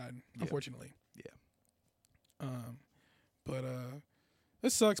be forgotten. Unfortunately. Yeah. But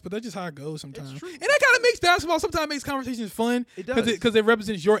it sucks, but that's just how it goes sometimes. It's true. And that kind of makes basketball sometimes makes conversations fun. It does. Because it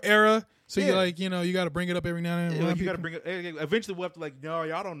represents your era. So you're like, you got to bring it up every now and then. You got to bring it. Eventually, we'll have to no,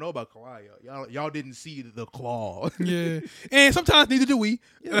 y'all don't know about Kawhi. Y'all didn't see the claw. Yeah. And sometimes neither do we.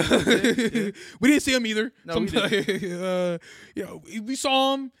 Yeah. We didn't see him either. No, we didn't. We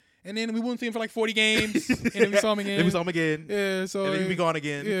saw him. And then we wouldn't see him for like 40 games. And then we saw him again. Then we saw him again. Yeah. So and then he'd be gone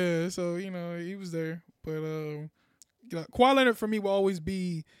again. Yeah. So, he was there. But Kawhi Leonard for me will always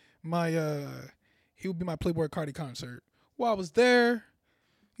be he would be my Playboy Cardi concert. While I was there,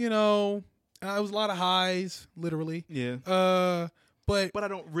 it was a lot of highs, literally. Yeah. But I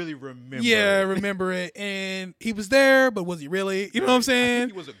don't really remember. Yeah, remember it. And he was there, but was he really? You know what I'm saying? I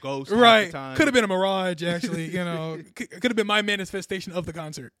think he was a ghost. Right. Half the time. Could have been a mirage, actually. Could have been my manifestation of the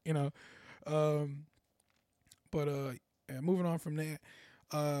concert. Moving on from that.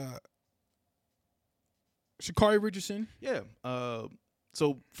 Sha'Carri Richardson. Yeah.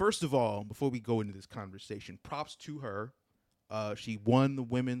 So first of all, before we go into this conversation, props to her. She won the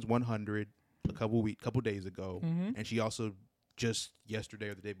women's 100 a couple days ago, and she also just yesterday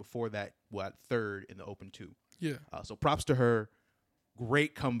or the day before that got third in the Open 2. Yeah. So props to her.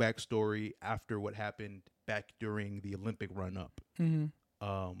 Great comeback story after what happened back during the Olympic run-up. Went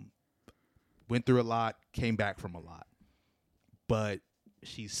through a lot, came back from a lot, but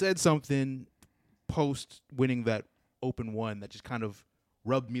she said something post winning that Open 1 that just kind of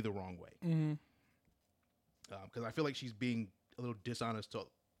rubbed me the wrong way. Because I feel like she's being a little dishonest to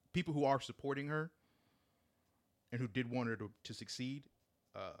people who are supporting her and who did want her to succeed.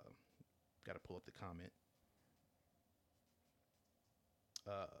 Got to pull up the comment.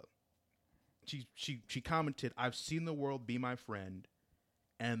 She commented, "I've seen the world be my friend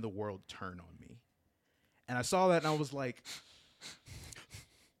and the world turn on me." And I saw that and I was like,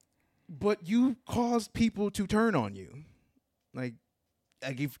 but you caused people to turn on you. Like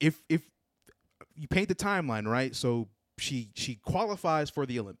if you paint the timeline, right? So she qualifies for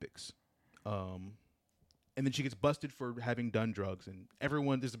the Olympics. And then she gets busted for having done drugs, and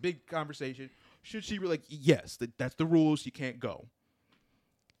there's a big conversation. Should she yes, that's the rules, you can't go.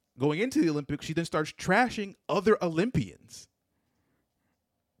 Going into the Olympics, she then starts trashing other Olympians.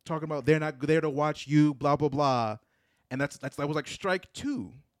 Talking about they're not there to watch you, blah blah blah. And that was like strike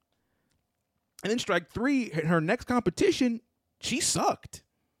 2. And then strike 3, in her next competition, she sucked.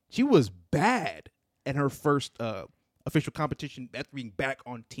 She was bad at her first official competition after being back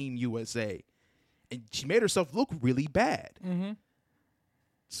on Team USA. And she made herself look really bad.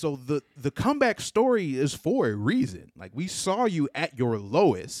 So the comeback story is for a reason. Like, we saw you at your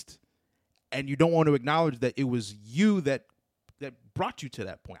lowest, and you don't want to acknowledge that it was you that brought you to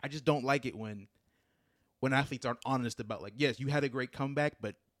that point. I just don't like it when athletes aren't honest about, yes, you had a great comeback,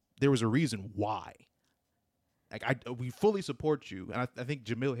 but there was a reason why. We fully support you. And I think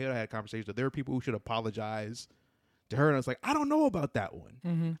Jamil Hill had a conversation that there are people who should apologize to her. And I was like, I don't know about that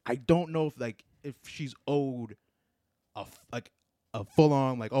one. I don't know if she's owed a full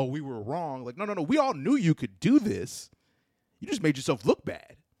on, oh, we were wrong. No. We all knew you could do this. You just made yourself look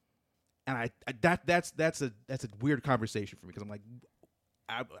bad. And that's a weird conversation for me, because I'm like,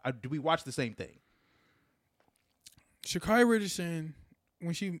 do we watch the same thing? Sha'Carri Richardson,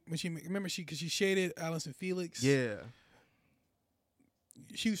 when she remember because she shaded Allison Felix. Yeah.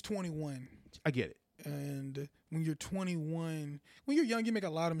 She was 21. I get it. And when you're 21, when you're young, you make a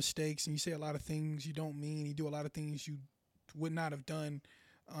lot of mistakes and you say a lot of things you don't mean. You do a lot of things you would not have done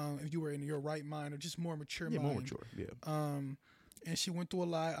if you were in your right mind, or just more mature mind. More mature, yeah. And she went through a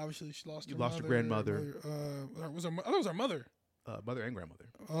lot. Obviously, she lost her grandmother. That was her mother. Mother and grandmother.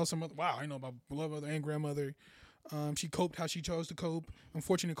 Also, mother. Wow, I know about beloved mother and grandmother. She coped how she chose to cope.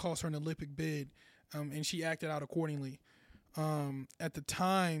 Unfortunately, it cost her an Olympic bid, and she acted out accordingly. At the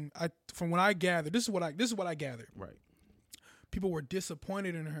time, from what I gathered, this is what I gathered. Right. People were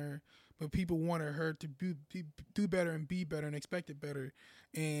disappointed in her, but people wanted her to do better and be better and expected better,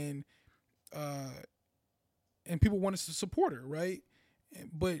 and people wanted to support her, right?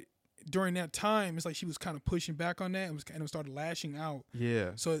 But during that time, it's like she was kind of pushing back on that and was kind of started lashing out.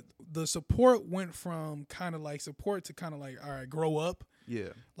 Yeah. So the support went from kind of like support to kind of like, all right, grow up. Yeah.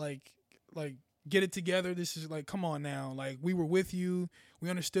 Like get it together. This is like, come on now. Like, we were with you. We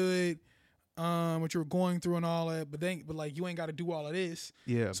understood what you were going through and all that. But like, you ain't got to do all of this.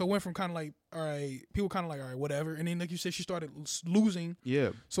 Yeah. So it went from kind of like, all right, people kind of like, all right, whatever. And then like you said, she started losing. Yeah.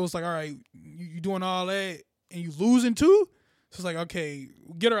 So it's like, all right, you doing all that and you losing too. So it's like, okay,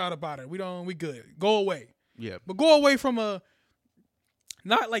 get her out about it. We good. Go away. Yeah. But go away from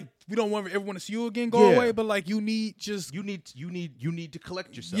not like we don't want everyone to see you again. Go away, but like you need to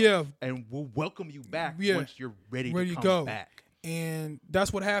collect yourself. Yeah. And we'll welcome you back once you're ready to come back. And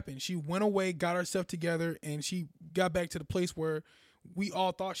that's what happened. She went away, got herself together, and she got back to the place where we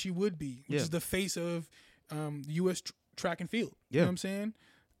all thought she would be, which is the face of the U.S. track and field. You know what I'm saying?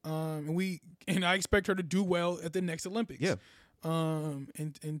 And I expect her to do well at the next Olympics. Yeah.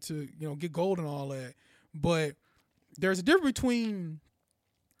 And to get gold and all that. But there's a difference between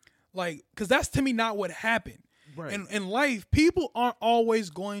because that's to me not what happened. Right. And in life, people aren't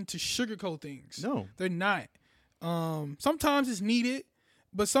always going to sugarcoat things. No, they're not. Sometimes it's needed,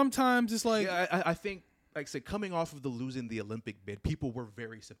 but sometimes it's like I think, like I said, coming off of the losing the Olympic bid, people were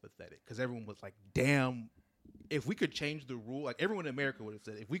very sympathetic because everyone was like, "Damn, if we could change the rule, like everyone in America would have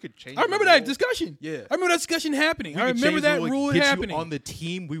said, if we could change." I remember that discussion. Yeah, I remember that discussion happening. I remember that rule happening on the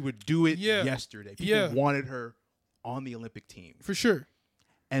team. We would do it yesterday. People wanted her on the Olympic team for sure.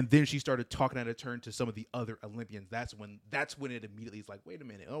 And then she started talking out of turn to some of the other Olympians. That's when it immediately is like, wait a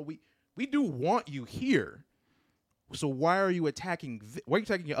minute. Oh, we do want you here. So why are you attacking? Why are you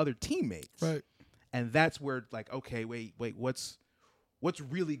attacking your other teammates? Right. And that's where like, okay, wait, what's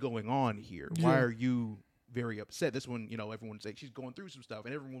really going on here? Why are you very upset? This one, everyone's like, she's going through some stuff,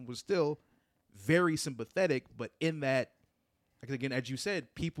 and everyone was still very sympathetic. But in that, like again, as you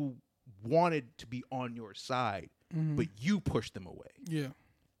said, people wanted to be on your side, but you pushed them away. Yeah.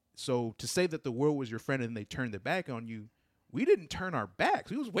 So to say that the world was your friend and they turned their back on you, we didn't turn our backs.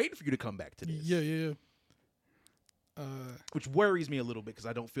 We was waiting for you to come back to this. Yeah. Which worries me a little bit because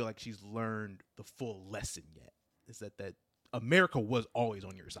I don't feel like she's learned the full lesson yet. Is that America was always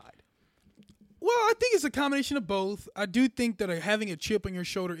on your side. Well, I think it's a combination of both. I do think that having a chip on your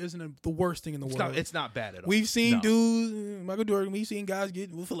shoulder isn't the worst thing in the world. It's not bad at all. We've seen dudes, Michael Jordan, we've seen guys get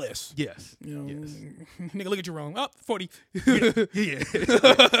for less. Yes. Nigga, look at you wrong. 40. Yeah.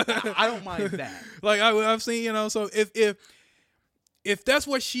 I don't mind that. Like I've seen, so if that's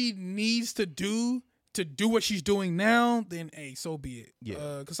what she needs to do what she's doing now, then hey, so be it.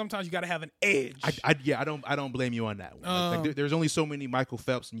 Yeah. Because sometimes you got to have an edge. I don't blame you on that one. There's only so many Michael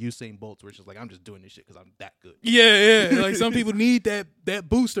Phelps and Usain Bolts where it's just like, I'm just doing this shit because I'm that good. Yeah. Like some people need that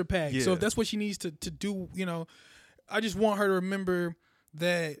booster pack. Yeah. So if that's what she needs to do, I just want her to remember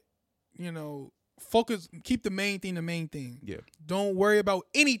that, focus, keep the main thing. Yeah. Don't worry about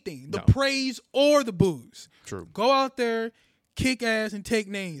anything, the praise or the booze. True. Go out there, kick ass, and take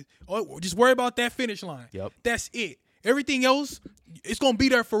names. Or just worry about that finish line. Yep. That's it. Everything else, it's gonna be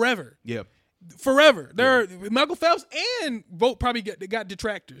there forever. Yeah. Forever. Michael Phelps and Bolt probably got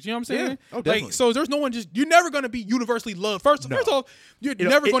detractors. You know what I'm saying? Yeah. Oh, definitely. Like, so there's no one you're never gonna be universally loved. First of all, you're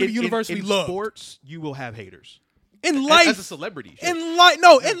never gonna be universally loved. In sports, you will have haters. In life, as a celebrity. Sure. In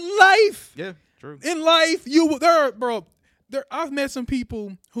life. Yeah, true. In life, I've met some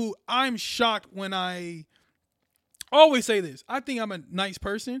people who I'm shocked when I always say this. I think I'm a nice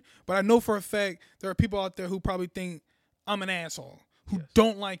person, but I know for a fact there are people out there who probably think I'm an asshole, who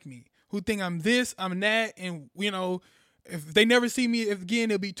don't like me, who think I'm this, I'm that, and if they never see me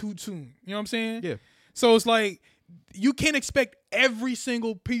again, it'll be too soon. You know what I'm saying? Yeah. So it's like you can't expect every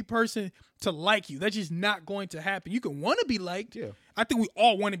single person to like you. That's just not going to happen. You can want to be liked. Yeah. I think we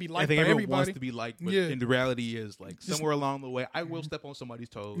all want to be liked by everybody. Wants to be liked, but in the reality is like somewhere along the way, I will step on somebody's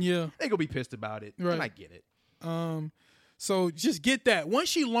toes. Yeah. They gonna be pissed about it, and I get it. So just get that. Once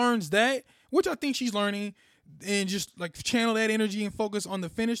she learns that, which I think she's learning, and just like channel that energy and focus on the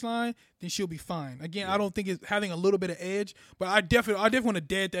finish line, then she'll be fine. Again, I don't think it's having a little bit of edge, but I definitely want to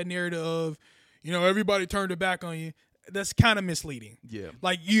dead that narrative of, everybody turned their back on you. That's kind of misleading. Yeah.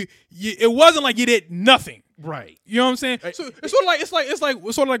 Like it wasn't like you did nothing. Right. You know what I'm saying? So it's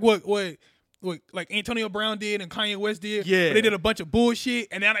sort of like what like Antonio Brown did and Kanye West did. Yeah. They did a bunch of bullshit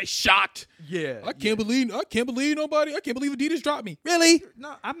and now they shocked. Yeah. I can't believe Adidas dropped me. Really?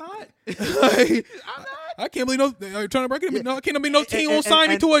 No, I'm not. I'm not. I can't believe trying to break it. No, I can't believe no team won't sign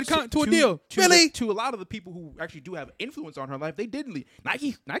me to a deal. Really? To a lot of the people who actually do have influence on her life, they didn't leave.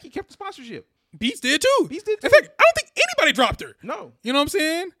 Nike kept the sponsorship. Beats did too. In fact, I don't think anybody dropped her. No. You know what I'm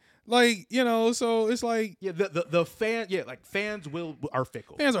saying? Like, so it's like the fans are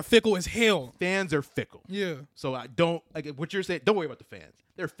fickle. Fans are fickle as hell. Fans are fickle. Yeah. So I don't like what you're saying. Don't worry about the fans.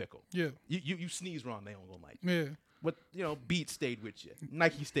 They're fickle. Yeah. You sneeze wrong, they don't gonna like. Yeah. But Beats stayed with you.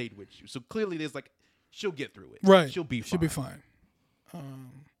 Nike stayed with you. So clearly there's she'll get through it. Right. She'll be fine. She'll be fine.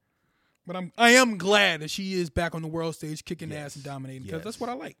 But I am glad that she is back on the world stage, kicking ass and dominating, because that's what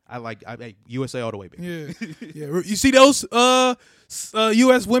I like. I like USA all the way, baby. Yeah, yeah. You see those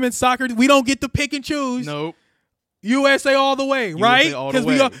U.S. women's soccer? We don't get to pick and choose. Nope. USA all the way, right? Because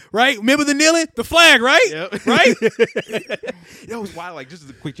we are right. Remember the kneeling, the flag, right? Yep. Right. It was wild. Like, just as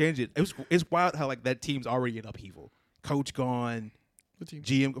a quick change, it's wild how that team's already in upheaval. Coach gone.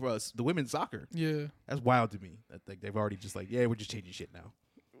 GM for us, the women's soccer. Yeah, that's wild to me. I think they've already just we're just changing shit now.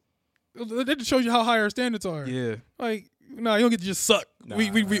 That just shows you how high our standards are. Yeah. Like, no, you don't get to just suck. Nah,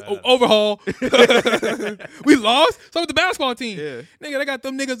 we overhaul. We lost. So with the basketball team. Yeah. Nigga, they got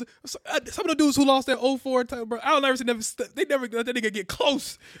them niggas. Some of the dudes who lost that 04 time, bro. I'll never see they never let that nigga get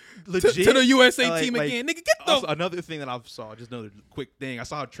close to the USA team again. Nigga, get those. Another thing that I saw, just another quick thing. I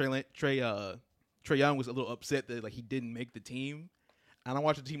saw how Trey Young was a little upset that he didn't make the team. And I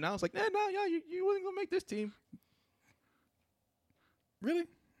watched the team now. It's like, you wasn't gonna make this team. Really?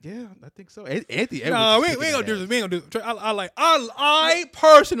 Yeah, I think so. Anthony Edwards. No, we ain't gonna do this. We ain't gonna do it. I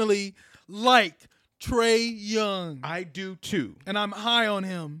personally like Trey Young. I do too, and I'm high on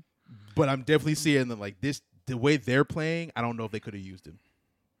him. But I'm definitely seeing them the way they're playing. I don't know if they could have used him.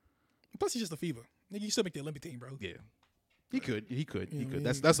 Plus, he's just a fever. Nigga, you still make the Olympic team, bro. Yeah. He could.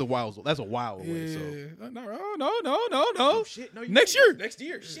 That's a while away. So no. Oh, shit. No, next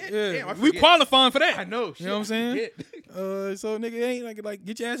year. Shit. Yeah. Damn, we qualifying for that. I know. Shit. You know what I'm saying? So nigga ain't like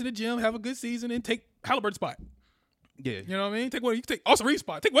get your ass in the gym, have a good season, and take Halliburton spot. Yeah. You know what I mean? Take what you take Austin Reeves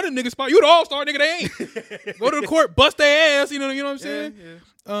spot. Take one of them niggas spot. You the all-star nigga, they ain't. Go to the court, bust their ass. You know what I'm saying?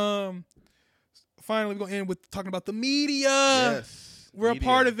 Yeah. Finally, we're gonna end with talking about the media. Yes. We're a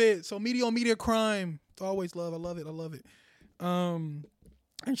part of it. So media on media crime. It's always love. I love it.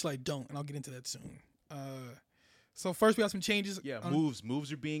 Actually, I don't, and I'll get into that soon. So first we have some changes. Yeah,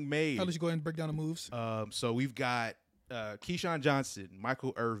 moves are being made. I'll let you go ahead and break down the moves. So we've got Keyshawn Johnson,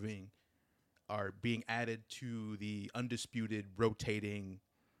 Michael Irving are being added to the undisputed rotating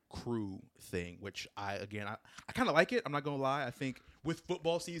crew thing, which I kind of like it. I'm not gonna lie. I think with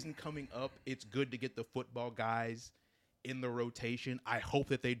football season coming up, it's good to get the football guys in the rotation. I hope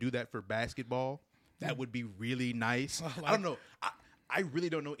that they do that for basketball. That would be really nice. I don't know. I really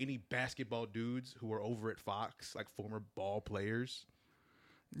don't know any basketball dudes who are over at Fox, like former ball players.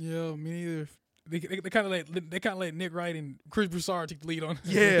 Yeah, me neither. They kind of let Nick Wright and Chris Broussard take the lead on.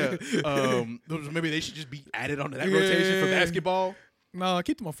 Yeah. Maybe they should just be added onto that rotation for basketball. No,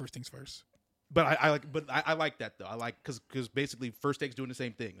 keep them on first things first. But I like that though. I like because basically First Take's doing the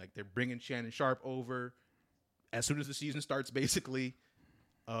same thing. Like they're bringing Shannon Sharp over as soon as the season starts, basically.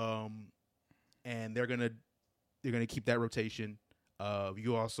 And they're gonna keep that rotation.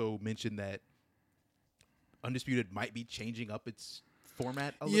 You also mentioned that Undisputed might be changing up its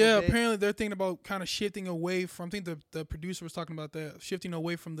format a little bit. Yeah, apparently they're thinking about kind of shifting away from. I think the producer was talking about that, shifting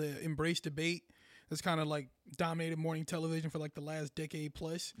away from the embrace debate that's kind of like dominated morning television for like the last decade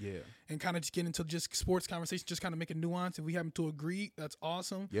plus. Yeah, and kind of just get into just sports conversation, just kind of make a nuance. If we happen to agree, that's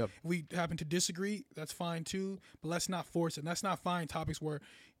awesome. Yep. If we happen to disagree, that's fine too. But let's not force it. Let's not find topics where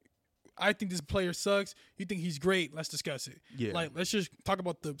I think this player sucks. You think he's great. Let's discuss it. Yeah. Like, let's just talk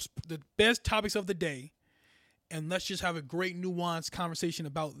about the best topics of the day, and let's just have a great nuanced conversation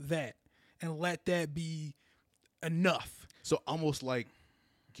about that, and let that be enough. So almost like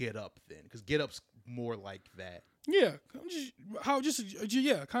Get Up then, because Get Up's more like that. Yeah,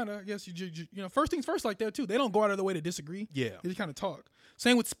 kind of. I guess first things first like that too. They don't go out of their way to disagree. Yeah, they just kind of talk.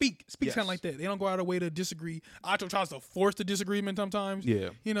 Same with Speak. Speak's kind of like that. They don't go out of their way to disagree. Acho tries to force the disagreement sometimes. Yeah,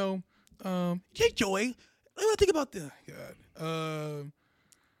 Jake Joy. What do you think about that? God.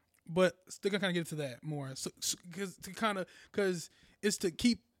 But still gonna kind of get into that more. So because it's to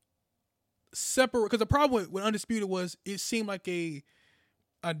keep separate. Because the problem with Undisputed was it seemed like a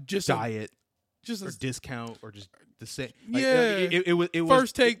diet. Just or discount or just the same. Like, it was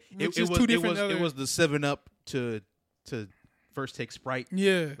First Take. It was two different. It was the 7-Up to First Take Sprite.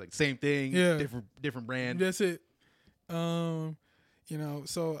 Yeah, like same thing. Yeah, different brand. That's it. So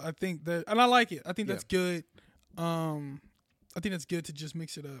I think that, and I like it. I think that's good. I think that's good to just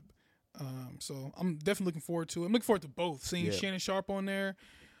mix it up. So I'm definitely looking forward to it. I'm looking forward to both seeing Shannon Sharp on there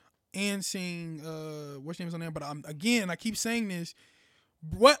and seeing what's name is on there. But I keep saying this.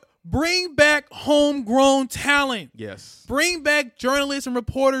 Bring back homegrown talent. Yes. Bring back journalists and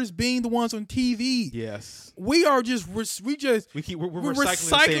reporters being the ones on TV. Yes. We are just we're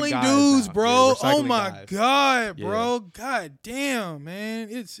recycling dudes, now. bro. Yeah, oh my God, yeah. bro. God damn, man.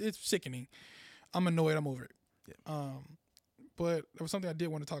 It's sickening. I'm annoyed. I'm over it. Yeah. But there was something I did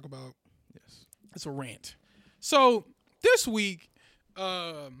want to talk about. Yes. It's a rant. So this week,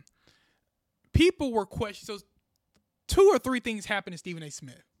 people were questioning. So 2 or 3 things happened to Stephen A.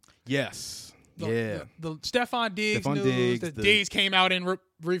 Smith. Yes. The Stephon Diggs news that Diggs came out and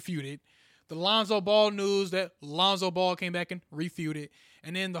refuted. The Lonzo Ball news that Lonzo Ball came back and refuted.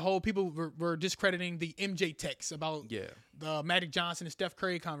 And then the whole people were discrediting the MJ text about the Magic Johnson and Steph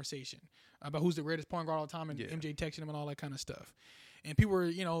Curry conversation about who's the greatest point guard of all time and MJ texting him and all that kind of stuff. And people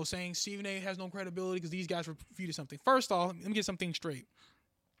were, saying Stephen A. has no credibility because these guys refuted something. First off, let me get something straight.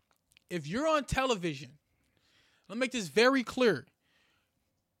 If you're on television, let me make this very clear.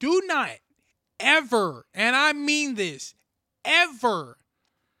 Do not ever, and I mean this, ever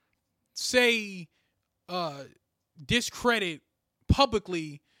say discredit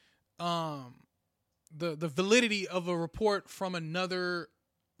publicly the validity of a report from another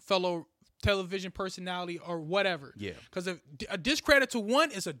fellow television personality or whatever. Yeah. Because a discredit to one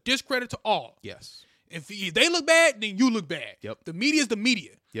is a discredit to all. Yes. If they look bad, then you look bad. Yep. The media is the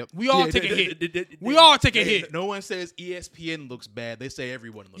media. Yep. We all take a hit. We all take a hit. No one says ESPN looks bad. They say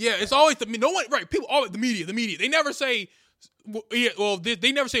everyone looks bad. Yeah, it's always no one, right. People always the media. They never say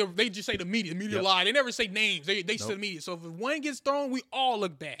they never say, they just say the media. The media lie. They never say names. They say the media. So if one gets thrown, we all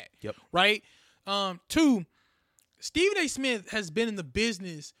look bad. Yep. Right? 2, Stephen A. Smith has been in the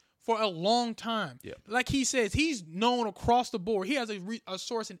business for a long time. Yep. Like he says, he's known across the board. He has a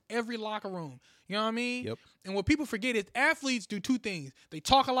source in every locker room. You know what I mean? Yep. And what people forget is athletes do 2 things. They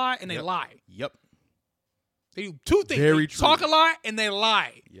talk a lot and they lie. Yep. They do 2 things. Very they true. Talk a lot and they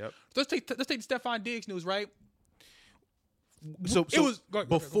lie. Yep. Let's take the Stephon Diggs news, right? So Go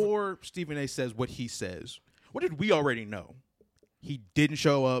before Stephen A. says what he says, what did we already know? He didn't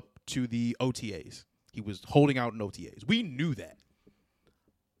show up to the OTAs. He was holding out in OTAs. We knew that.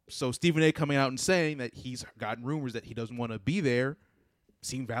 So Stephen A. coming out and saying that he's gotten rumors that he doesn't want to be there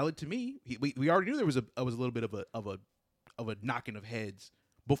seemed valid to me. We already knew there was a little bit of a knocking of heads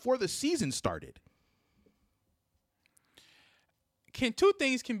before the season started. 2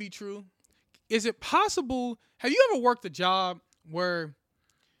 things can be true. Is it possible? Have you ever worked a job where,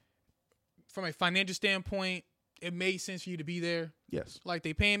 from a financial standpoint, it made sense for you to be there? Yes. Like,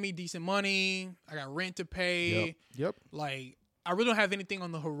 they paying me decent money. I got rent to pay. Yep. Like, I really don't have anything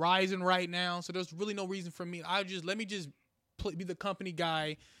on the horizon right now, so there's really no reason for me. Let me just be the company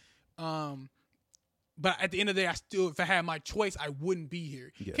guy. But at the end of the day, if I had my choice, I wouldn't be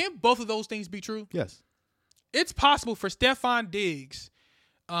here. Yeah. Can't both of those things be true? Yes. It's possible for Stephon Diggs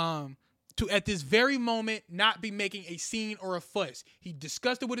to, at this very moment, not be making a scene or a fuss. He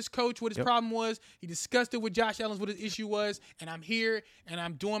discussed it with his coach, what his problem was. He discussed it with Josh Allen, what his issue was. And I'm here, and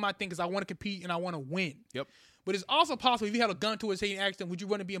I'm doing my thing because I want to compete and I want to win. Yep. But it's also possible if you had a gun to his head and asked him, would you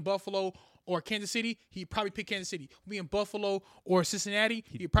want to be in Buffalo or Kansas City? He'd probably pick Kansas City. Be in Buffalo or Cincinnati?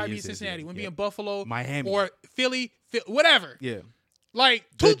 He'd probably be in Cincinnati. Would be in Buffalo, Miami, or Philly, whatever. Yeah. Like,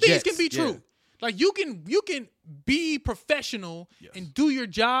 2 things can be true. Yeah. Like, you can be professional and do your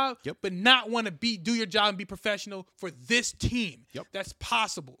job, but not want to do your job and be professional for this team. Yep. That's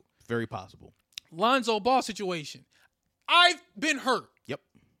possible. Very possible. Lonzo Ball situation. I've been hurt. Yep.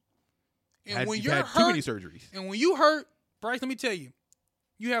 And when you're hurt, too many surgeries. And when you hurt, Bryce, let me tell you,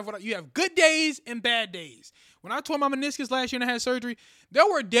 you have good days and bad days. When I tore my meniscus last year and I had surgery, there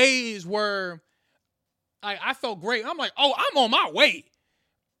were days where I felt great. I'm like, oh, I'm on my way.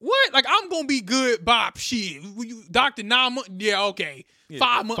 What? Like, I'm gonna be good, Bob. Shit, Doctor 9 months. Yeah, okay.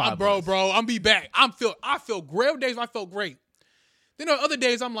 5 months, bro. I'm be back. I feel great. Days I felt great. Then there are other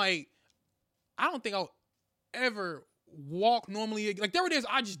days I'm like, I don't think I'll ever walk normally. Like, there were days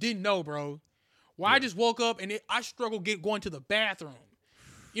I just didn't know, bro. I just woke up and I struggled going to the bathroom.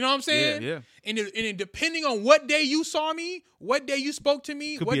 You know what I'm saying? Yeah. And depending on what day you saw me, what day you spoke to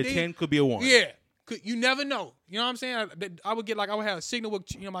me, could be a 10, could be a 1. Yeah. You never know. You know what I'm saying? I would have a signal with,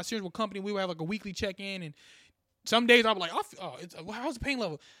 my series with company. We would have like a weekly check-in, and some days I'd be like, how's the pain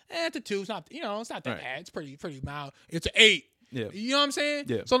level? It's a 2. It's not, it's not that bad. It's pretty mild. It's an 8. Yeah. You know what I'm saying?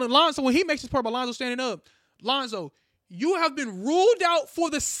 Yeah. So Lonzo, when he makes this part about Lonzo standing up, Lonzo, you have been ruled out for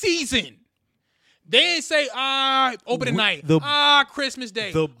the season. They didn't say, opening night, Christmas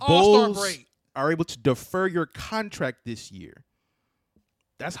Day, the All-Star Bulls break. Are able to defer your contract this year.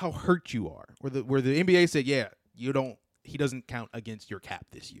 That's how hurt you are. Where the NBA said, yeah, you don't he doesn't count against your cap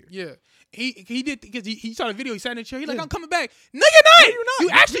this year. Yeah, he did because he saw the video. He sat in the chair. He's like, I'm coming back. No, you're not. No, you're not. You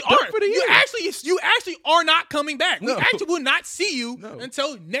actually You're are. done for the You year. actually are not coming back. No. We actually will not see you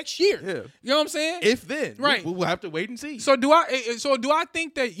until next year. Yeah. You know what I'm saying? If then, right, we'll have to wait and see. So do I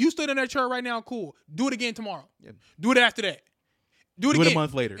think that you stood in that chair right now? Cool. Do it again tomorrow. Yeah. Do it after that. Do it again a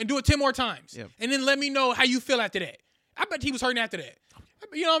month later. And do it 10 more times. Yeah. And then let me know how you feel after that. I bet he was hurting after that.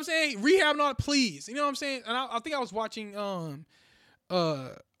 You know what I'm saying? Rehab and all that, please. You know what I'm saying? And I think I was watching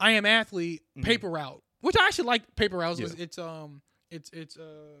I Am Athlete Paper Route, which I actually like. Paper Route. It's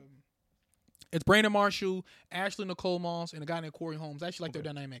Brandon Marshall, Ashley Nicole Moss, and a guy named Corey Holmes. I actually like their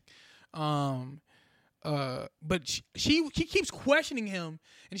dynamic. But she keeps questioning him,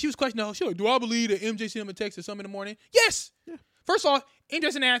 and she was questioning her. She's like, do I believe that MJ sent him a text at some in the morning? Yes. Yeah. First off,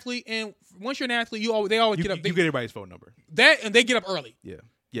 MJ's an athlete, and once you're an athlete, they always get up. You get everybody's phone number. And they get up early. Yeah.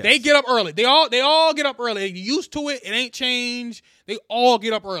 Yes. They get up early. They all get up early. They're used to it. It ain't changed. They all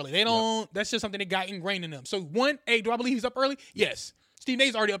get up early. They don't. Yep. That's just something that got ingrained in them. So one, hey, do I believe he's up early? Yes. Stephen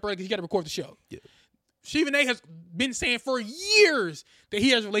A's already up early because he got to record the show. Yeah. Stephen A has been saying for years that he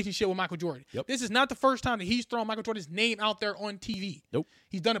has a relationship with Michael Jordan. Yep. This is not the first time that he's thrown Michael Jordan's name out there on TV. Nope.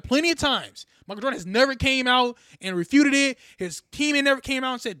 He's done it plenty of times. Michael Jordan has never came out and refuted it. His teammate never came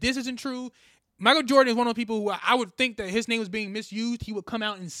out and said this isn't true. Michael Jordan is one of the people who I would think that his name was being misused. He would come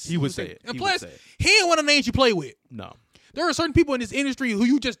out and he would say it. And plus, he ain't one of the names you play with. No. There are certain people in this industry who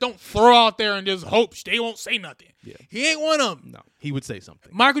you just don't throw out there and just hope they won't say nothing. Yeah. He ain't one of them. No. He would say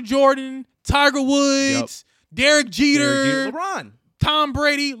something. Michael Jordan, Tiger Woods, Derek Jeter, LeBron, Tom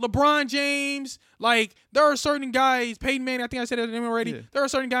Brady, LeBron James. Like, there are certain guys, Peyton Manning, I think I said that name already. Yeah. There are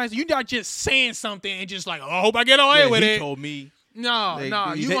certain guys, you're not just saying something and just like, oh, I hope I get away with it. He told me. No.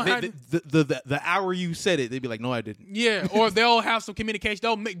 The hour you said it, they'd be like, no, I didn't. Yeah, or they'll have some communication.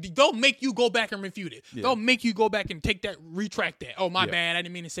 They'll make you go back and refute it. Yeah. They'll make you go back and retract that. Oh, my bad, I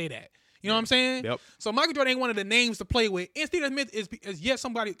didn't mean to say that. You know what I'm saying? Yep. So Michael Jordan ain't one of the names to play with. And Steve Smith is yet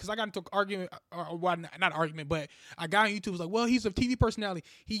somebody, because I got into an argument, not argument, but a guy on YouTube was like, well, he's a TV personality.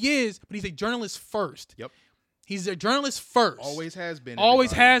 He is, but he's a journalist first. Yep. He's a journalist first. Always has been.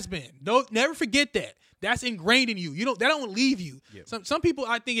 Always has been. Don't never forget that. That's ingrained in you. That don't leave you. Yep. Some people,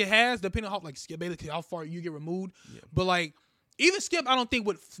 I think it has, depending on how far you get removed. Yep. But like, even Skip, I don't think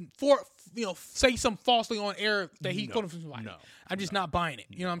would say something falsely on air that he quoted from somebody. No. I'm just not buying it.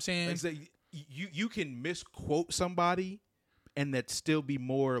 You know what I'm saying? Like you can misquote somebody and that still be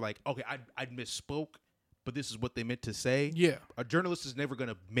more like, okay, I misspoke, but this is what they meant to say. Yeah. A journalist is never going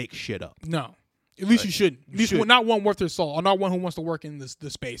to make shit up. No. At least you shouldn't. At least not one worth their salt, or not one who wants to work in the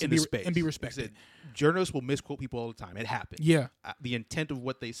space and be respected. Journalists will misquote people all the time. It happens. Yeah. The intent of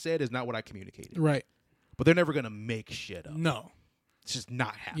what they said is not what I communicated. Right. But they're never going to make shit up. No. It's just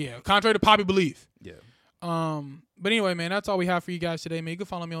not happening. Yeah. Contrary to popular belief. Yeah. But anyway, man, that's all we have for you guys today, man. You can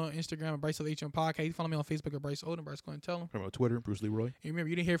follow me on Instagram at SFHM Podcast. You can follow me on Facebook at Bryce Oden. Bryce, go and tell them. On Twitter, Bruce Leroy. And remember,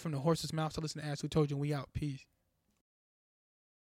 you didn't hear from the horse's mouth, so listen to Ask Who Told You, and we out. Peace.